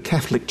saying that the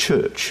Catholic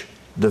Church,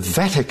 the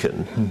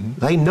Vatican,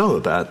 they know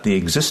about the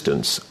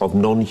existence of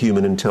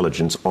non-human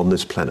intelligence on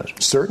this planet?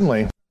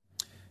 Certainly.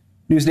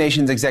 News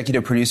Nation's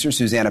executive producer,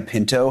 Susanna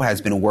Pinto,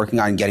 has been working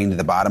on getting to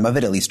the bottom of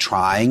it, at least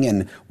trying.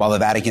 And while the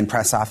Vatican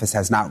press office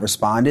has not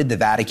responded, the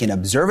Vatican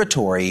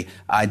Observatory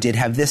did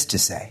have this to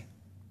say.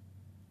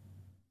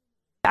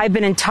 I've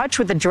been in touch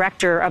with the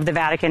director of the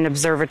Vatican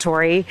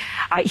Observatory.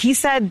 He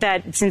said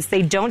that since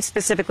they don't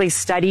specifically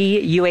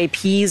study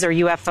UAPs or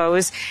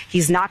UFOs,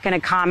 he's not going to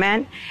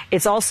comment.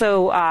 It's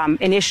also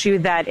an issue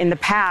that in the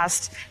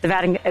past, the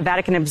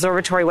Vatican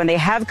Observatory, when they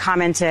have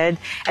commented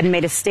and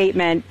made a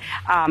statement,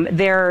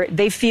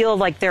 they feel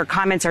like their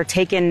comments are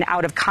taken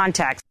out of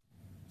context.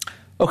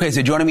 Okay,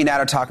 so joining me now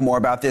to talk more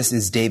about this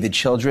is David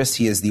Childress.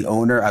 He is the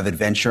owner of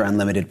Adventure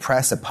Unlimited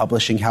Press, a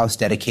publishing house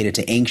dedicated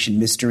to ancient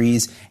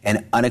mysteries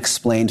and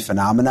unexplained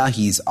phenomena.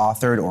 He's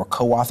authored or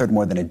co-authored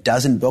more than a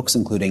dozen books,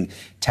 including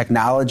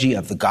Technology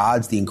of the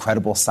Gods, The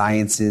Incredible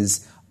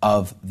Sciences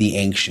of the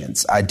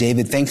Ancients.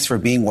 David, thanks for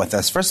being with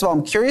us. First of all,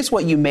 I'm curious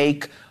what you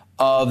make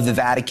of the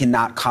Vatican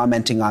not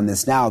commenting on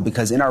this now,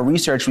 because in our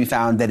research we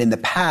found that in the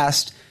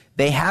past,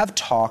 they have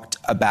talked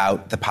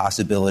about the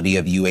possibility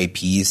of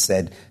UAPs,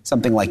 said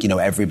something like,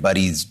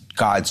 everybody's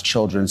God's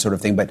children sort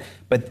of thing. But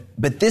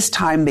this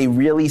time they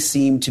really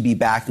seem to be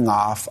backing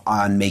off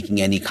on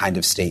making any kind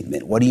of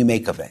statement. What do you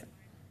make of it?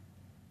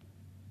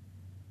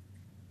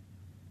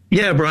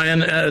 Yeah,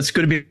 Brian, it's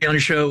good to be on your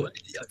show.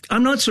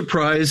 I'm not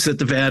surprised that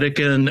the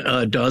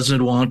Vatican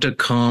doesn't want to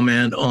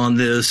comment on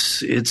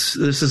this. This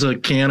is a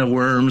can of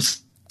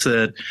worms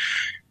that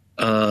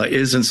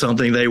isn't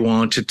something they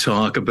want to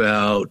talk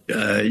about.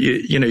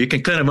 You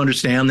can kind of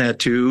understand that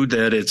too,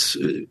 that it's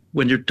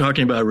when you're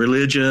talking about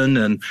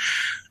religion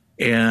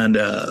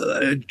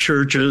and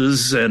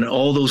churches and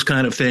all those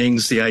kind of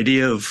things, the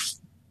idea of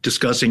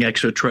discussing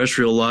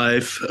extraterrestrial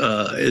life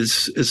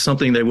is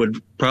something they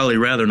would probably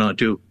rather not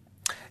do.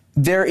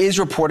 There is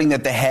reporting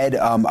that the head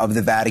of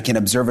the Vatican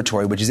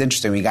Observatory, which is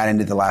interesting, we got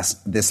into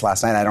this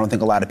last night. I don't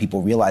think a lot of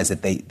people realize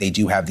that they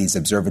do have these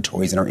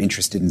observatories and are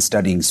interested in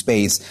studying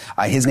space.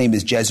 His name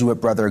is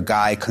Jesuit Brother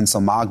Guy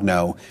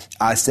Consolmagno,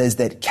 says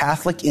that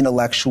Catholic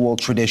intellectual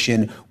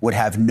tradition would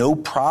have no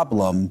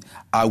problem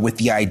with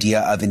the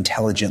idea of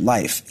intelligent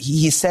life.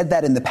 He said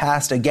that in the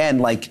past. Again,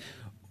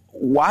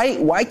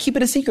 why keep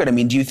it a secret? I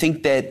mean, do you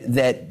think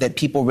that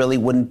people really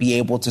wouldn't be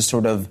able to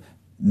sort of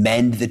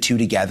mend the two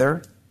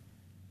together?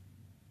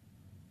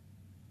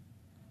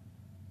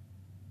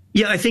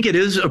 Yeah, I think it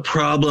is a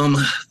problem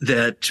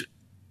that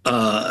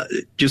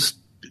just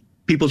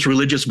people's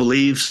religious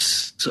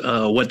beliefs,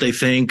 what they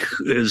think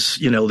is,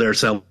 their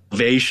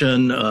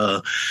salvation,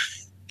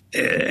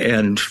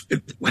 and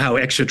how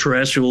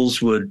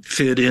extraterrestrials would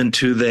fit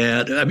into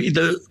that. I mean,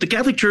 the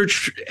Catholic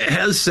Church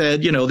has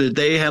said, that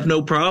they have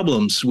no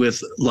problems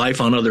with life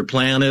on other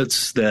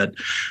planets, that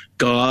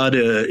God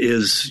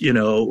is,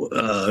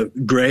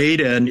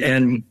 great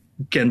and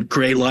can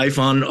create life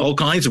on all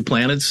kinds of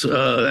planets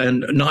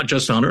and not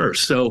just on Earth.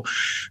 So,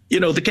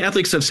 the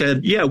Catholics have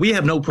said, yeah, we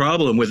have no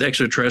problem with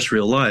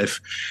extraterrestrial life.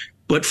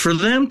 But for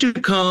them to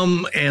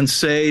come and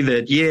say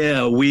that,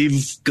 yeah,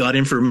 we've got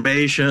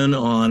information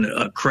on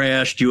a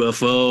crashed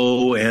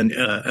UFO and,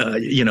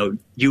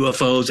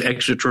 UFOs,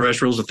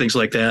 extraterrestrials and things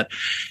like that,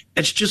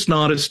 it's just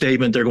not a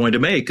statement they're going to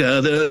make.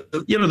 The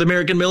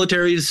American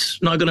military is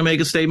not going to make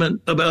a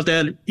statement about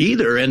that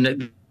either.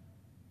 And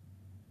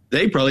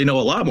they probably know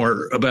a lot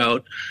more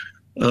about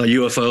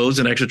UFOs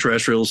and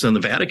extraterrestrials than the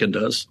Vatican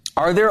does.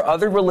 Are there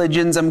other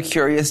religions, I'm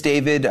curious,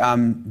 David,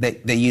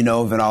 that you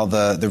know of in all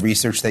the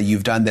research that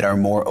you've done that are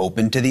more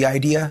open to the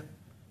idea?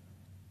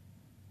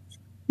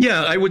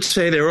 Yeah, I would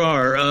say there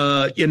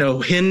are,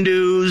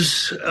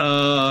 Hindus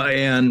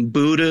and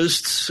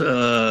Buddhists,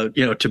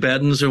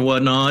 Tibetans and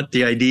whatnot.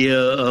 The idea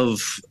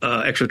of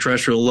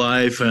extraterrestrial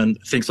life and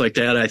things like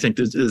that, I think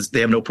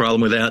they have no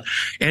problem with that.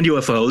 And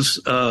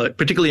UFOs,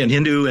 particularly in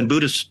Hindu and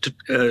Buddhist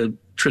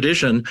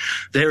tradition,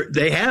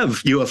 they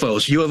have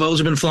UFOs. UFOs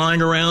have been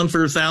flying around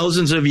for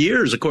thousands of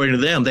years, according to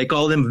them. They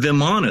call them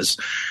Vimanas.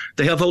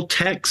 They have whole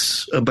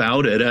texts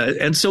about it.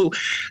 And so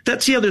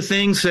that's the other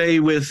thing, say,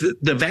 with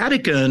the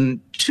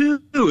Vatican,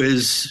 too,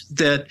 is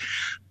that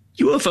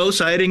UFO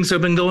sightings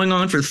have been going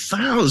on for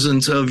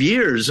thousands of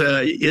years.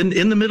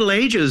 In the Middle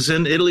Ages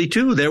in Italy,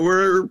 too, there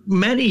were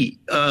many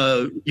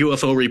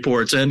UFO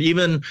reports, and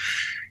even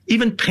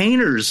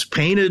painters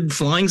painted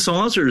flying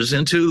saucers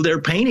into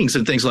their paintings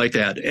and things like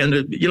that. And,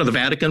 the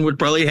Vatican would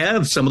probably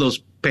have some of those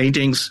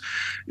paintings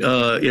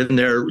in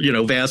their,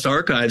 vast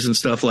archives and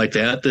stuff like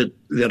that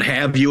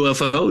have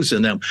UFOs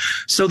in them.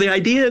 So the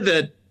idea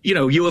that,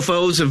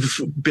 UFOs have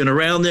been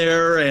around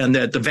there and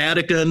that the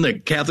Vatican, the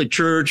Catholic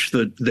Church,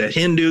 the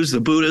Hindus, the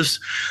Buddhists,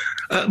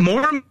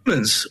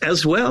 Mormons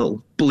as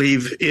well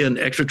believe in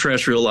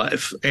extraterrestrial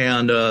life.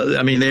 And,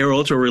 they are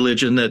also a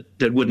religion that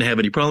wouldn't have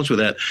any problems with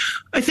that.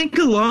 I think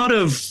a lot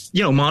of,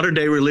 modern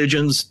day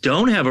religions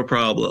don't have a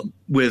problem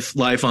with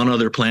life on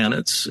other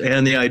planets.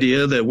 And the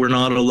idea that we're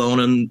not alone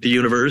in the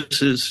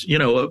universe is,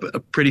 a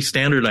pretty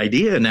standard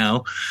idea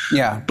now.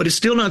 Yeah. But it's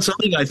still not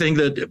something I think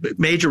that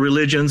major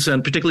religions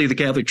and particularly the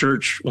Catholic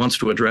Church wants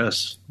to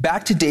address.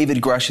 Back to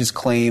David Grush's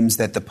claims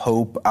that the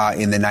Pope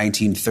in the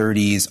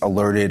 1930s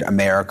alerted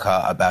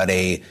America about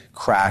a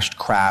crashed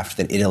craft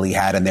that Italy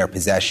had in their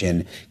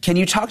possession. Can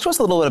you talk to us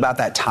a little bit about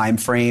that time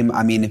frame?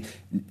 I mean,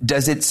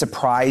 does it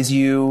surprise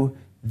you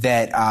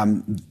that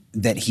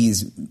that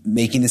he's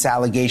making this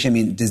allegation? I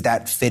mean, does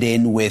that fit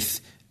in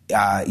with,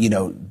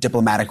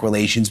 diplomatic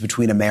relations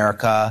between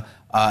America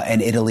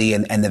and Italy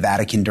and the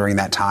Vatican during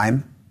that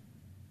time?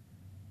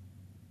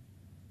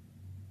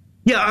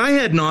 Yeah, I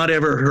had not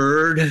ever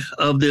heard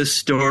of this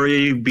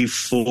story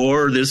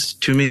before. This,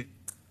 to me,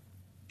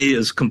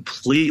 is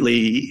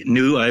completely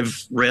new.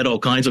 I've read all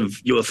kinds of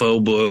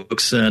UFO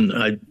books, and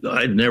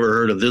I'd never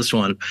heard of this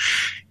one.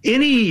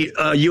 Any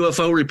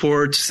UFO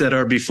reports that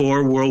are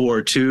before World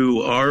War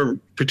II are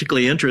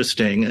particularly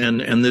interesting,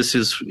 and this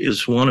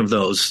is one of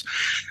those.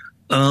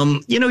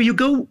 When you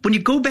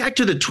go back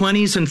to the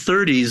 20s and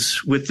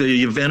 30s with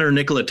the inventor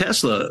Nikola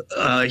Tesla,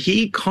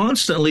 he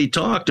constantly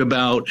talked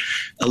about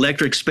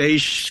electric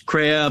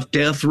spacecraft,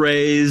 death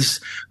rays,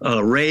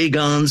 ray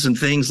guns, and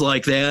things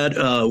like that.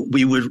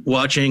 We were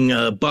watching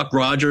Buck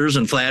Rogers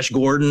and Flash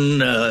Gordon,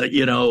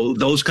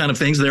 those kind of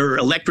things. They're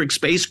electric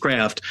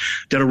spacecraft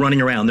that are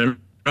running around. They're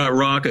not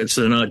rockets.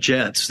 They're not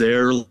jets.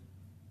 They're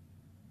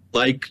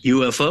like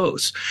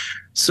UFOs.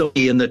 So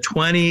in the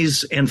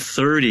 20s and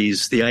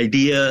 30s, the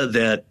idea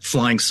that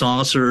flying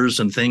saucers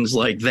and things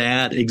like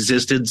that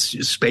existed,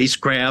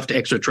 spacecraft,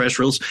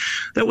 extraterrestrials,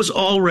 that was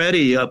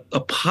already a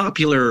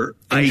popular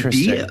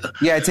idea.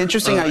 Yeah, it's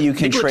interesting how you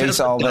can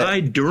trace all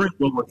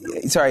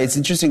that. Sorry, it's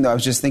interesting though. I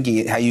was just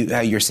thinking how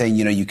you're saying,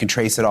 you can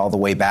trace it all the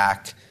way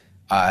back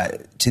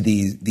to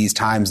these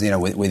times,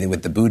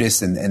 with the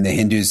Buddhists and the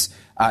Hindus.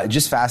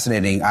 Just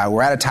fascinating.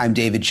 We're out of time,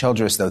 David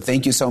Childress, though.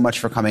 Thank you so much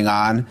for coming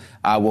on.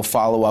 We'll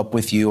follow up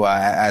with you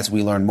as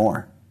we learn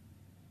more.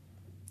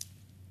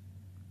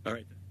 All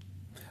right.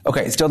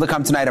 Okay, still to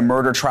come tonight, a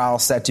murder trial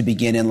set to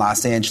begin in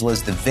Los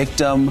Angeles. The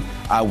victim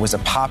was a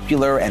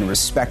popular and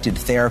respected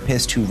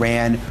therapist who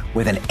ran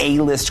with an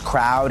A-list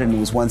crowd and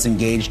was once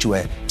engaged to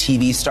a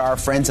TV star.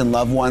 Friends and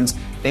loved ones,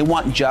 they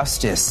want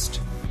justice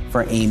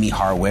for Amy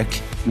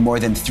Harwick. More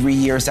than 3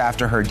 years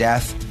after her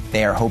death,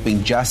 they are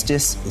hoping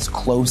justice is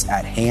close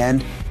at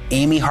hand.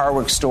 Amy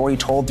Harwick's story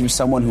told through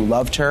someone who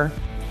loved her.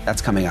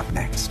 That's coming up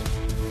next.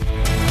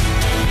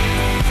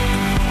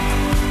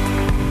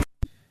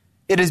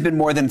 It has been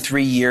more than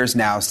 3 years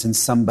now since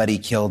somebody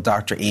killed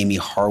Dr. Amy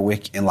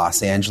Harwick in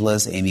Los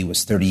Angeles. Amy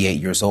was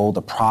 38 years old,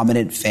 a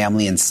prominent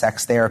family and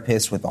sex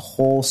therapist with a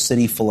whole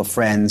city full of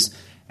friends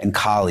and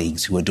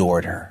colleagues who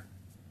adored her.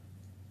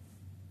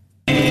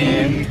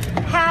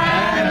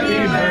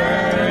 Happy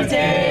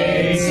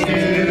birthday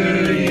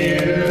to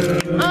you.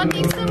 Oh,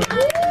 thanks so much.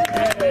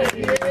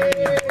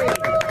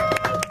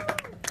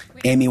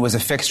 Amy was a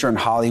fixture in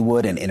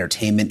Hollywood and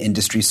entertainment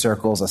industry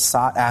circles, a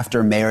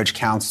sought-after marriage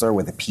counselor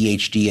with a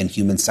PhD in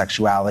human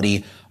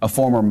sexuality, a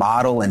former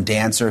model and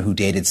dancer who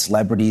dated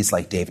celebrities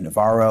like Dave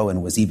Navarro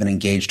and was even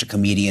engaged to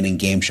comedian and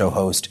game show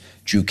host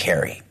Drew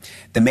Carey.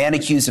 The man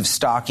accused of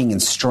stalking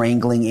and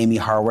strangling Amy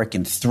Harwick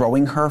and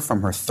throwing her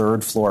from her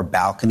third-floor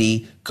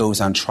balcony goes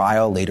on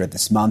trial later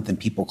this month, and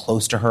people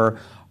close to her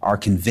are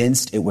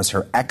convinced it was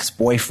her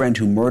ex-boyfriend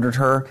who murdered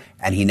her,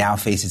 and he now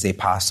faces a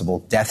possible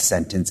death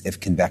sentence if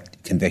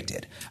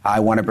convicted. I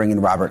want to bring in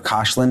Robert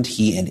Koshland.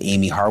 He and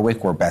Amy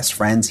Harwick were best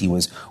friends. He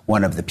was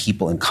one of the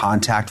people in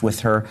contact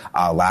with her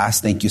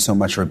last. Thank you so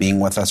much for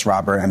being with us,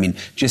 Robert. I mean,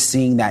 just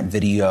seeing that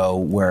video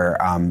where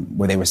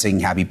they were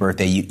singing happy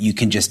birthday, you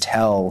can just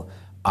tell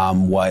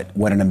what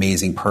an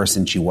amazing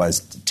person she was.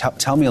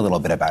 Tell me a little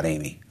bit about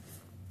Amy.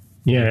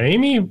 Yeah,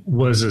 Amy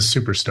was a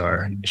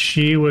superstar.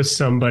 She was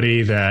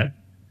somebody that,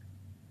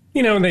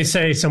 when they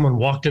say someone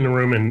walked in the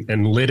room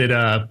and lit it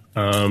up,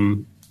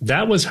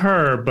 that was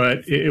her,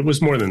 but it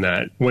was more than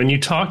that. When you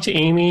talked to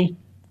Amy,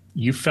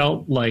 you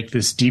felt like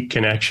this deep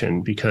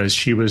connection because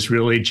she was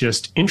really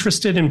just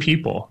interested in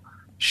people.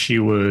 She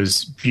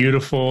was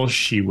beautiful.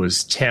 She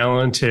was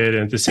talented.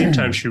 And at the same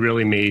time, she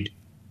really made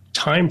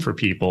time for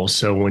people.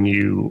 So when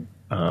you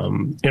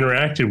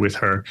interacted with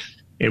her,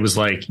 it was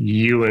like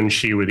you and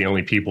she were the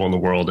only people in the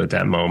world at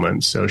that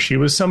moment. So she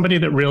was somebody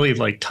that really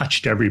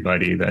touched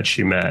everybody that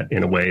she met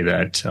in a way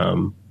that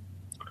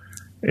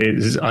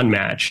is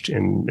unmatched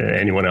in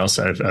anyone else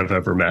I've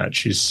ever met.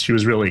 She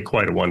was really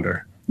quite a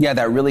wonder. Yeah,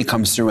 that really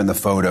comes through in the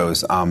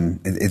photos.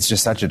 It's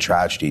just such a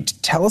tragedy.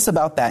 Tell us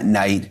about that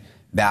night,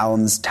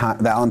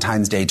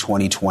 Valentine's Day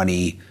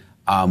 2020.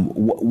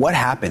 What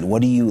happened?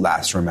 What do you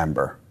last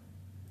remember?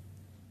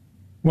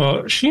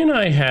 Well, she and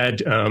I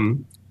had...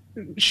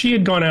 she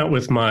had gone out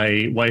with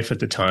my wife at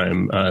the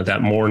time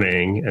that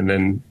morning, and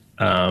then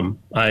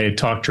I had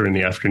talked to her in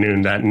the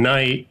afternoon. That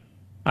night,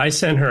 I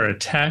sent her a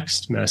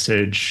text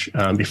message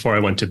before I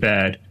went to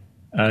bed.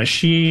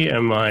 She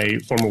and my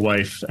former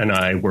wife and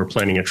I were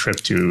planning a trip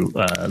to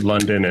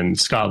London and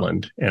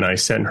Scotland, and I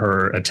sent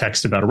her a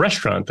text about a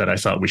restaurant that I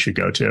thought we should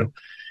go to.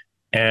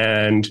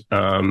 And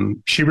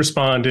she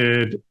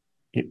responded,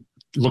 "It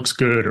looks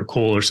good," or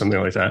 "cool," or something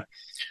like that.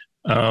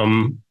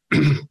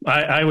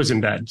 I was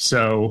in bed.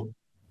 So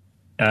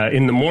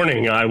in the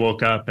morning, I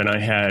woke up and I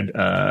had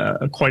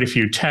quite a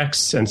few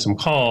texts and some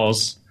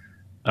calls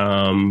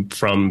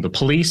from the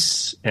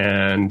police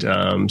and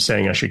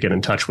saying I should get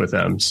in touch with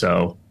them.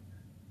 So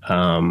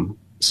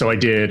I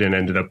did, and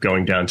ended up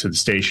going down to the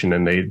station,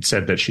 and they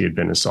said that she had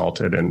been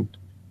assaulted. And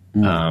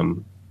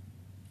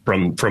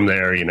From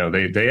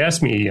there, they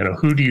asked me,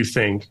 who do you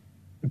think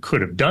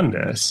could have done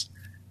this?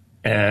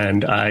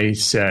 And I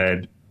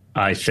said,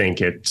 I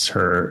think it's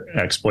her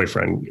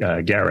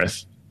ex-boyfriend,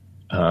 Gareth,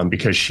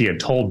 because she had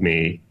told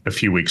me a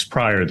few weeks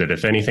prior that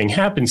if anything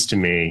happens to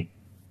me,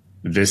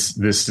 this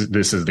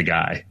is the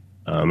guy.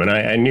 And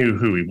I knew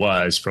who he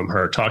was from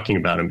her talking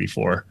about him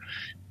before.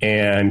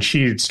 And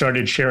she had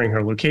started sharing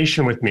her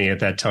location with me at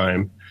that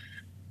time.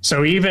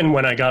 So even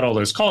when I got all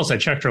those calls, I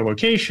checked her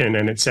location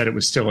and it said it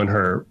was still in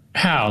her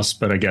house,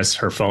 but I guess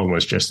her phone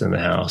was just in the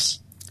house.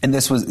 And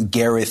this was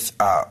Gareth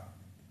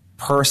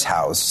Purse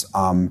house.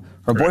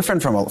 Her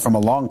boyfriend from a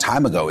long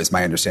time ago is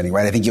my understanding,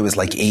 right? I think it was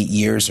like 8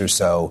 years or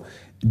so.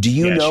 Do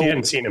you know? She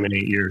hadn't seen him in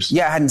 8 years.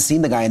 Yeah, I hadn't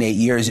seen the guy in 8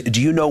 years.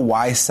 Do you know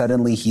why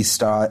suddenly he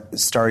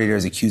started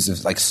as accused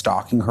of like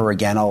stalking her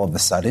again all of a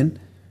sudden?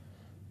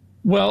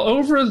 Well,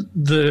 over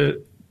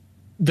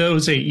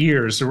those 8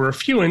 years, there were a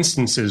few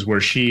instances where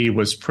she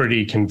was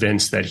pretty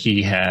convinced that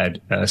he had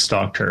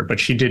stalked her, but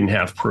she didn't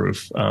have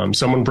proof.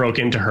 Someone broke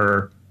into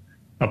her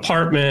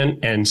apartment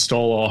and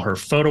stole all her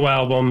photo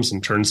albums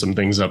and turned some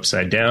things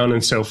upside down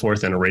and so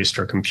forth and erased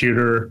her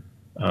computer.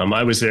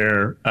 I was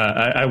there.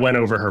 I went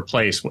over her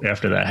place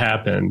after that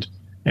happened,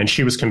 and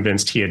she was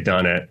convinced he had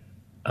done it.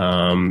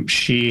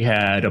 She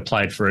had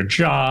applied for a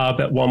job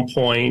at one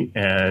point,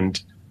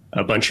 and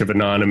a bunch of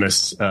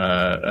anonymous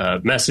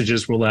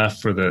messages were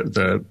left for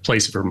the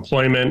place of her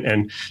employment.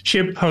 And she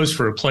had posed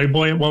for a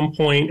Playboy at one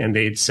point, and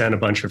they'd sent a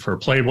bunch of her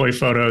Playboy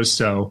photos.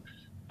 So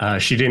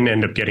she didn't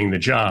end up getting the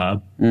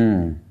job.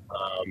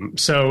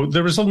 So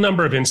there was a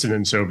number of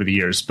incidents over the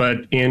years.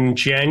 But in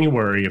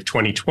January of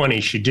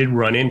 2020, she did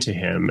run into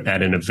him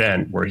at an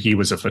event where he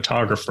was a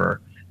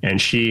photographer,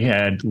 and she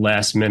had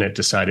last minute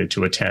decided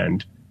to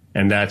attend.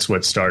 And that's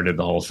what started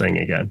the whole thing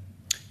again.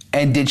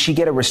 And did she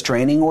get a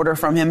restraining order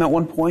from him at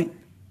one point?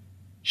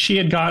 She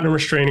had gotten a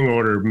restraining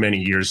order many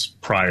years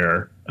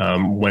prior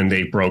when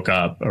they broke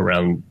up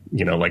around,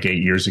 like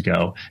 8 years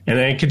ago. And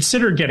I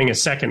considered getting a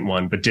second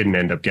one, but didn't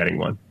end up getting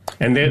one.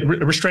 And the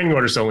restraining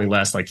orders only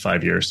last like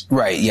 5 years.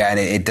 Right. Yeah. And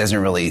it doesn't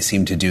really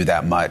seem to do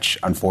that much,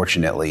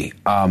 unfortunately.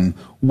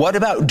 What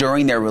about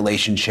during their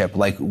relationship?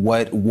 Like,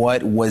 what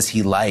was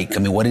he like? I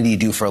mean, what did he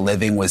do for a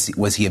living?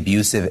 Was he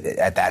abusive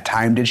at that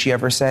time? Did she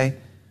ever say?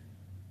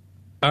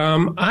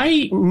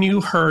 I knew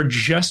her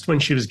just when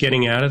she was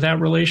getting out of that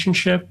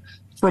relationship.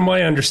 From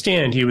what I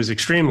understand, he was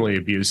extremely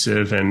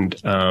abusive, and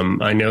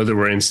I know there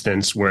were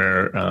instances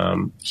where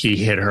he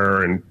hit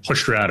her and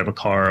pushed her out of a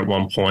car at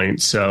one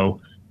point. So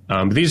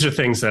these are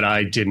things that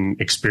I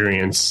didn't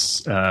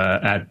experience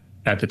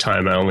at the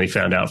time. I only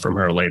found out from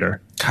her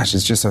later. Gosh,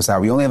 it's just so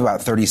sad. We only have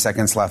about 30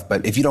 seconds left,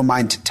 but if you don't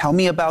mind, tell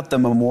me about the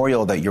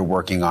memorial that you're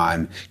working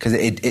on, because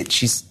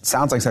she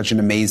sounds like such an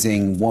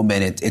amazing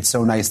woman. It's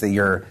so nice that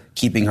you're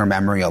keeping her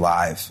memory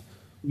alive.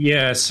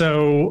 Yeah,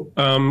 so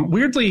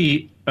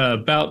weirdly,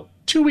 about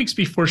 2 weeks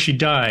before she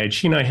died,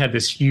 she and I had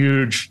this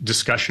huge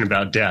discussion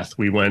about death.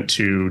 We went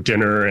to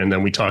dinner and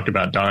then we talked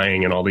about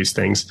dying and all these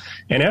things.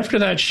 And after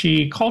that,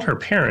 she called her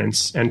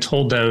parents and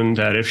told them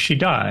that if she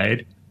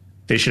died,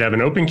 they should have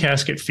an open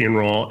casket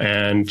funeral,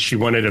 and she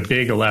wanted a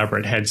big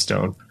elaborate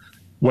headstone.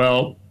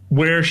 Well,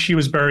 where she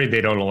was buried,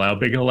 they don't allow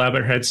big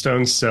elaborate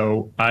headstones.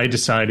 So I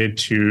decided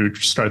to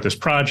start this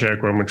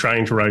project where we're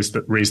trying to raise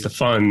the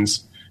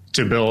funds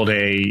to build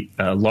a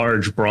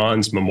large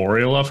bronze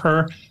memorial of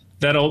her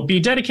that'll be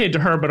dedicated to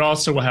her, but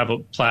also will have a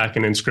plaque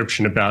and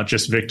inscription about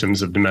just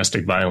victims of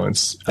domestic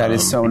violence. That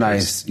is so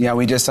nice. Yeah,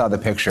 we just saw the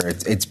picture.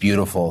 It's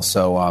beautiful.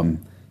 So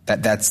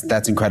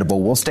that's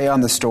incredible. We'll stay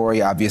on the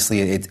story.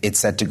 Obviously, it's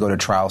set to go to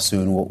trial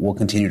soon. We'll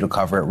continue to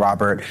cover it.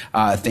 Robert,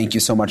 thank you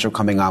so much for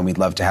coming on. We'd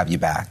love to have you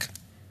back.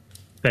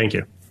 Thank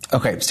you.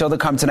 Okay, still to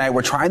come tonight,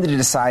 we're trying to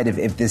decide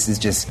if this is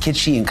just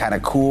kitschy and kind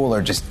of cool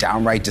or just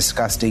downright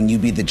disgusting. You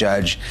be the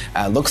judge.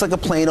 Looks like a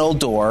plain old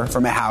door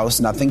from a house,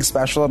 nothing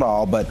special at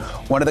all, but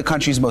one of the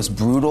country's most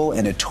brutal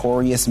and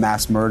notorious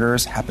mass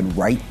murders happened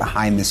right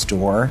behind this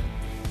door.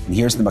 And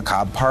here's the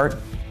macabre part.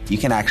 You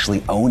can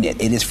actually own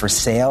it. It is for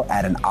sale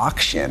at an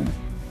auction.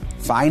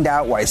 Find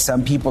out why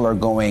some people are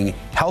going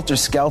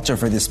helter-skelter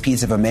for this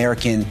piece of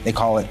American, they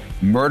call it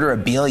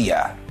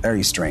murderabilia.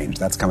 Very strange.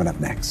 That's coming up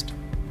next.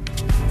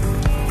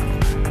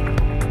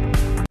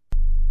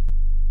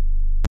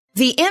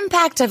 The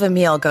impact of a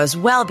meal goes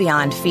well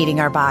beyond feeding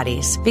our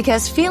bodies,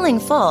 because feeling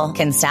full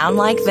can sound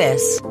like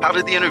this. How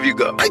did the interview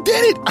go? I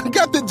did it! I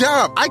got the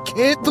job! I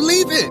can't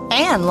believe it!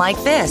 And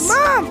like this.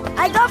 Mom,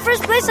 I got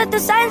first place at the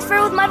science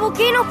fair with my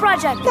volcano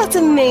project. That's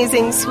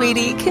amazing,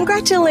 sweetie.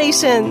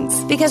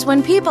 Congratulations. Because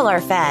when people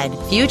are fed,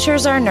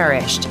 futures are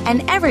nourished,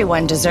 and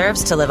everyone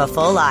deserves to live a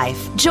full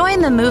life. Join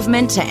the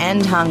movement to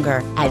end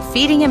hunger at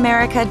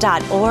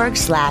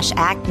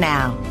feedingamerica.org/act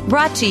now.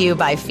 Brought to you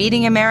by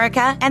Feeding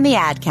America and the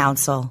Ad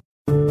Council.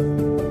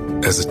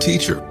 As a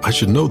teacher, I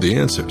should know the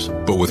answers.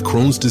 But with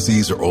Crohn's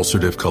disease or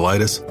ulcerative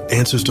colitis,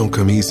 answers don't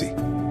come easy.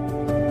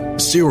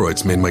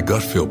 Steroids made my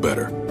gut feel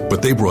better,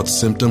 but they brought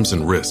symptoms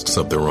and risks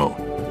of their own.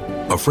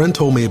 A friend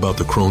told me about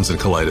the Crohn's and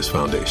Colitis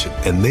Foundation,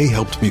 and they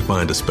helped me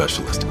find a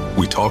specialist.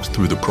 We talked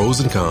through the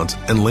pros and cons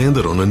and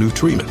landed on a new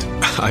treatment.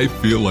 I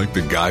feel like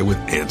the guy with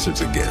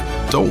answers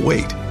again. Don't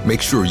wait.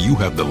 Make sure you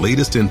have the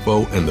latest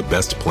info and the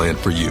best plan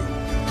for you.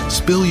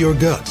 Spill your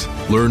guts.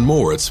 Learn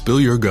more at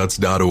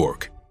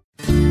spillyourguts.org.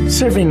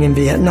 Serving in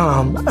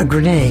Vietnam, a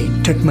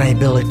grenade took my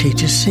ability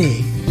to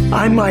see.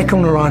 I'm Michael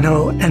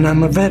Naranjo, and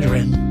I'm a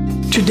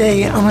veteran.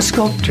 Today, I'm a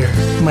sculptor.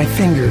 My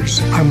fingers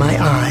are my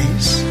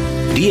eyes.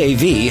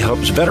 DAV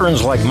helps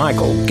veterans like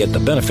Michael get the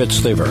benefits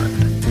they've earned.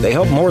 They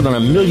help more than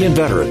 1 million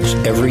veterans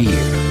every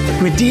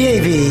year. With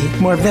DAV,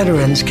 more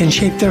veterans can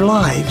shape their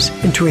lives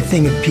into a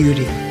thing of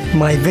beauty.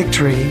 My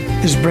victory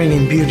is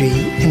bringing beauty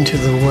into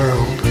the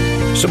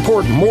world.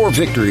 Support more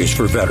victories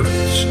for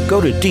veterans. Go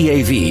to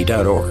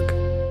DAV.org.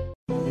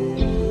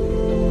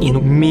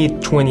 In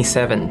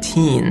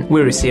mid-2017,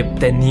 we received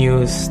the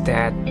news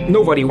that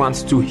nobody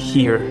wants to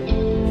hear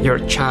your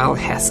child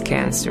has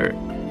cancer.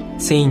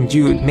 St.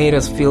 Jude made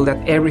us feel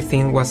that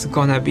everything was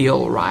gonna be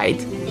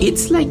alright.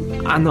 It's like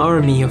an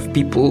army of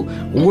people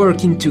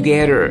working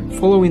together,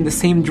 following the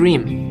same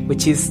dream,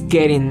 which is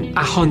getting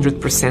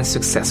 100%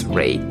 success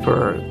rate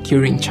for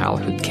curing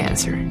childhood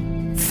cancer.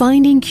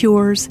 Finding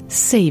cures,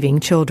 saving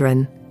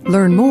children.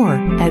 Learn more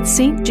at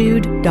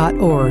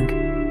stjude.org.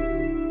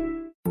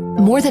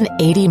 More than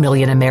 80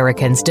 million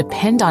Americans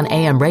depend on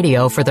AM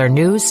radio for their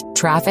news,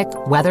 traffic,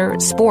 weather,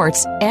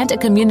 sports, and a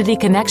community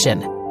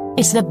connection.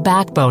 It's the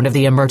backbone of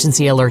the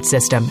emergency alert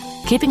system,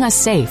 keeping us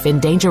safe in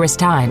dangerous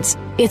times.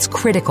 It's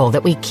critical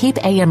that we keep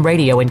AM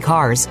radio in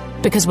cars,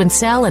 because when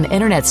cell and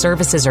internet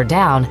services are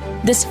down,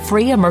 this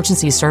free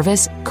emergency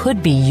service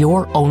could be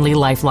your only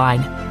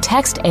lifeline.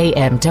 Text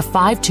AM to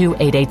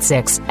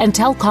 52886 and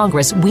tell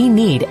Congress we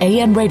need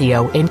AM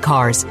radio in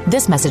cars.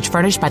 This message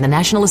furnished by the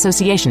National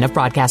Association of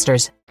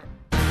Broadcasters.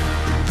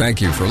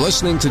 Thank you for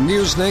listening to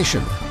News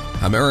Nation,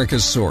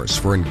 America's source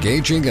for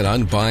engaging and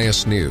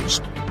unbiased news.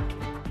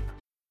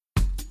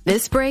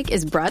 This break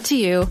is brought to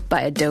you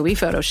by Adobe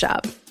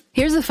Photoshop.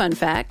 Here's a fun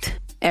fact.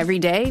 Every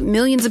day,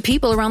 millions of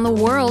people around the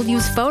world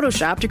use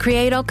Photoshop to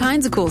create all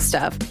kinds of cool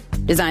stuff.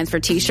 Designs for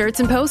t-shirts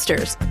and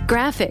posters,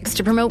 graphics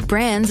to promote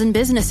brands and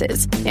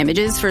businesses,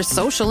 images for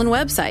social and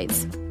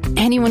websites.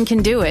 Anyone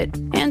can do it.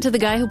 And to the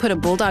guy who put a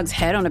bulldog's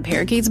head on a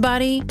parakeet's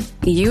body,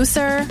 you,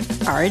 sir,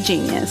 are a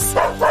genius.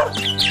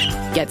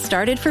 Get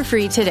started for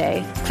free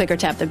today. Click or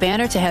tap the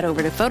banner to head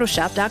over to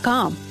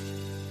Photoshop.com.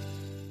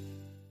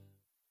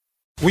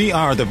 We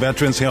are the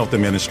Veterans Health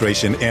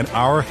Administration, and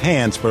our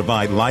hands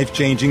provide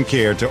life-changing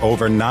care to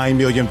over 9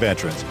 million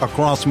veterans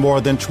across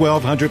more than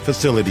 1,200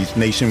 facilities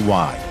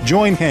nationwide.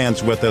 Join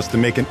hands with us to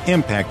make an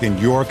impact in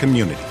your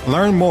community.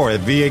 Learn more at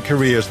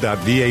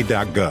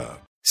vacareers.va.gov.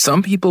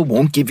 Some people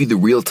won't give you the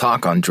real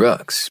talk on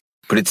drugs,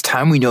 but it's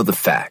time we know the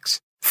facts.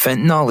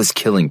 Fentanyl is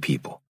killing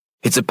people.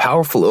 It's a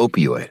powerful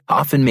opioid,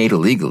 often made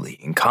illegally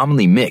and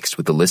commonly mixed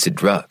with illicit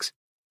drugs.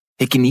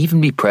 It can even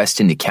be pressed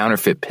into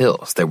counterfeit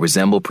pills that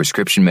resemble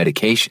prescription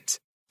medications.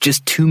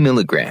 Just 2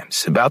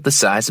 milligrams, about the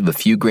size of a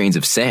few grains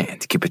of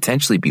sand, can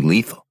potentially be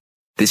lethal.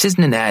 This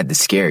isn't an ad to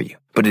scare you,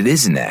 but it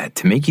is an ad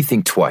to make you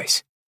think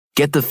twice.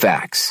 Get the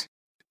facts.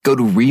 Go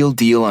to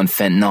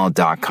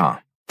realdealonfentanyl.com.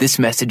 This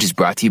message is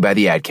brought to you by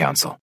the Ad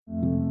Council.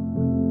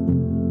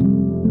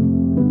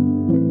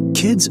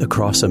 Kids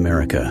across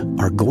America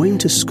are going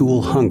to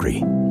school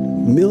hungry.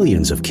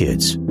 Millions of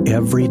kids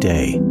every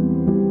day.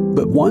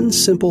 But one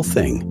simple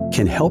thing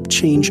can help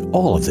change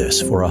all of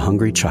this for a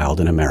hungry child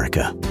in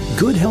America.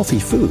 Good, healthy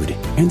food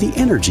and the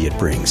energy it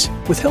brings.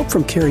 With help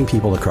from caring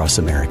people across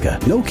America,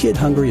 No Kid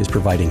Hungry is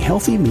providing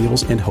healthy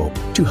meals and hope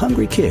to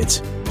hungry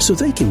kids so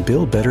they can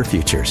build better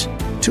futures.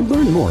 To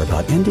learn more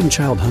about ending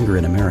child hunger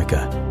in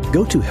America,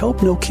 go to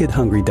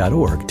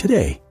helpnokidhungry.org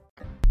today.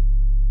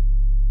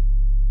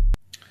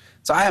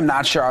 So I am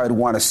not sure I would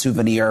want a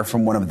souvenir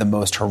from one of the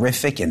most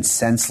horrific and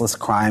senseless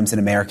crimes in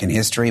American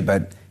history,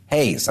 but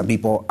hey, some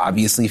people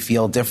obviously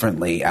feel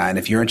differently. And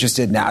if you're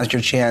interested, now's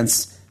your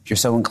chance. If you're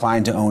so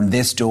inclined to own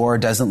this door,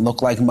 doesn't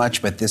look like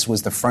much, but this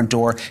was the front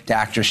door to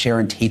actress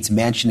Sharon Tate's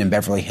mansion in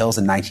Beverly Hills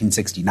in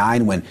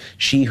 1969 when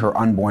she, her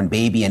unborn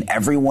baby, and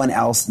everyone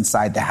else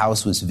inside the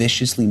house was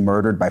viciously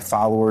murdered by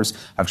followers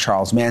of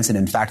Charles Manson.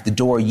 In fact, the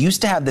door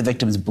used to have the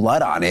victim's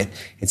blood on it.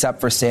 It's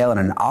up for sale in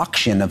an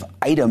auction of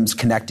items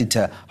connected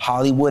to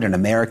Hollywood and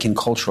American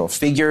cultural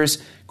figures.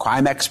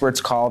 Crime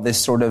experts call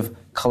this sort of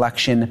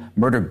collection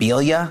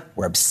murderabilia,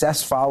 where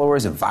obsessed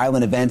followers of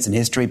violent events in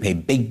history pay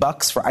big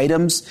bucks for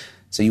items.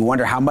 So you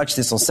wonder how much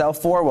this will sell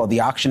for? Well,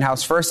 the auction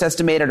house first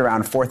estimated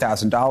around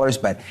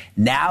 $4,000, but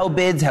now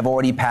bids have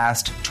already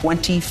passed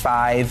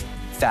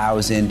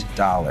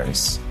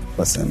 $25,000.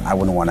 Listen, I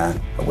would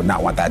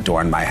not want that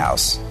door in my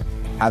house.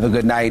 Have a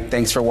good night.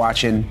 Thanks for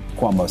watching.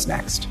 Cuomo's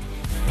next.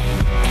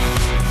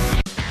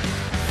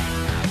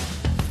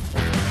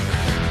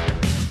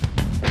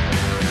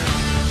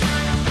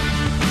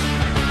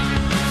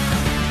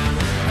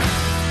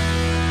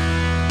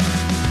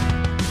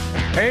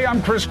 Hey,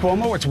 I'm Chris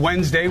Cuomo. It's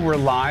Wednesday. We're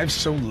live,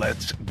 so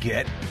let's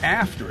get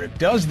after it.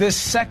 Does this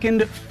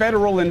second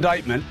federal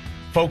indictment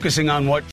focusing on what